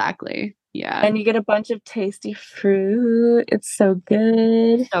 Yeah, exactly. Yeah. And you get a bunch of tasty fruit. It's so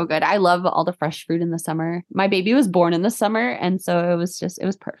good. So good. I love all the fresh fruit in the summer. My baby was born in the summer, and so it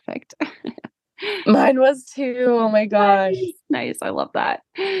was perfect. Mine was too. Oh my gosh. Nice. I love that.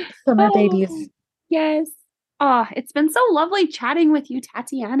 Summer Oh, babies. yes. Oh, it's been so lovely chatting with you,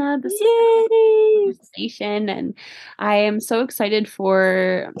 Tatiana. This is Yay! a conversation, and I am so excited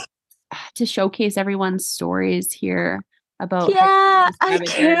for to showcase everyone's stories here about how Yeah, to I describe a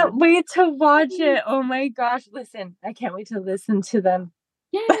can't journey. wait to watch it. Oh my gosh. Listen, I can't wait to listen to them.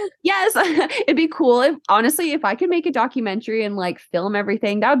 Yes, yes. It'd be cool if honestly, if I could make a documentary and like film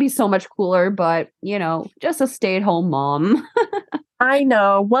everything, that would be so much cooler. But just a stay-at-home mom. I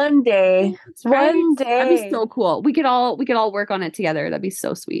know. One day. That's right. One That'd be day. so cool. We could all work on it together. That'd be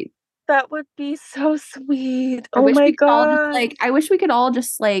so sweet. That would be so sweet. I Oh wish my we could all just gosh. like I wish we could all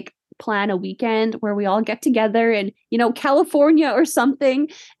just like plan a weekend where we all get together in, California or something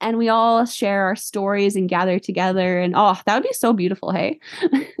and we all share our stories and gather together and oh, that would be so beautiful, hey?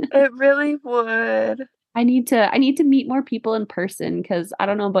 It really would. I need to meet more people in person cuz I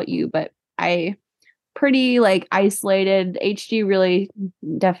don't know about you, but I pretty like isolated. HG really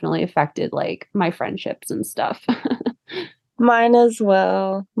definitely affected like my friendships and stuff. Mine as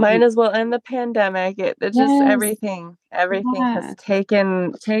well. Yeah. Mine as well. And the pandemic, it just Yes. everything has Yeah.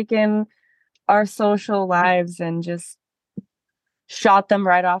 taken our social lives and just shot them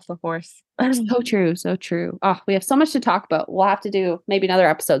right off the horse. So true, so true. Oh, we have so much to talk about. We'll have to do maybe another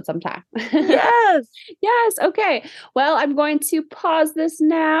episode sometime. Yes. Yes, okay. Well, I'm going to pause this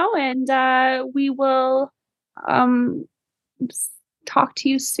now and we will um talk to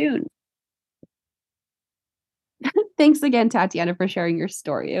you soon. Thanks again, Tatiana, for sharing your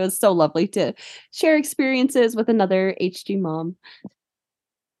story. It was so lovely to share experiences with another HG mom.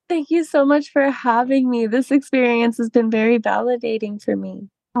 Thank you so much for having me. This experience has been very validating for me.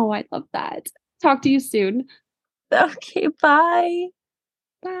 Oh, I love that. Talk to you soon. Okay, bye.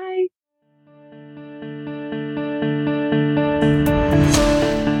 Bye.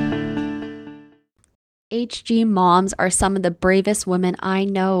 HG moms are some of the bravest women I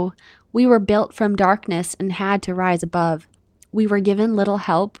know. We were built from darkness and had to rise above. We were given little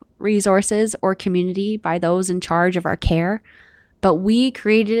help, resources, or community by those in charge of our care, but we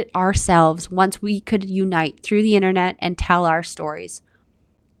created it ourselves once we could unite through the internet and tell our stories,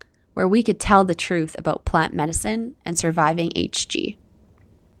 where we could tell the truth about plant medicine and surviving HG.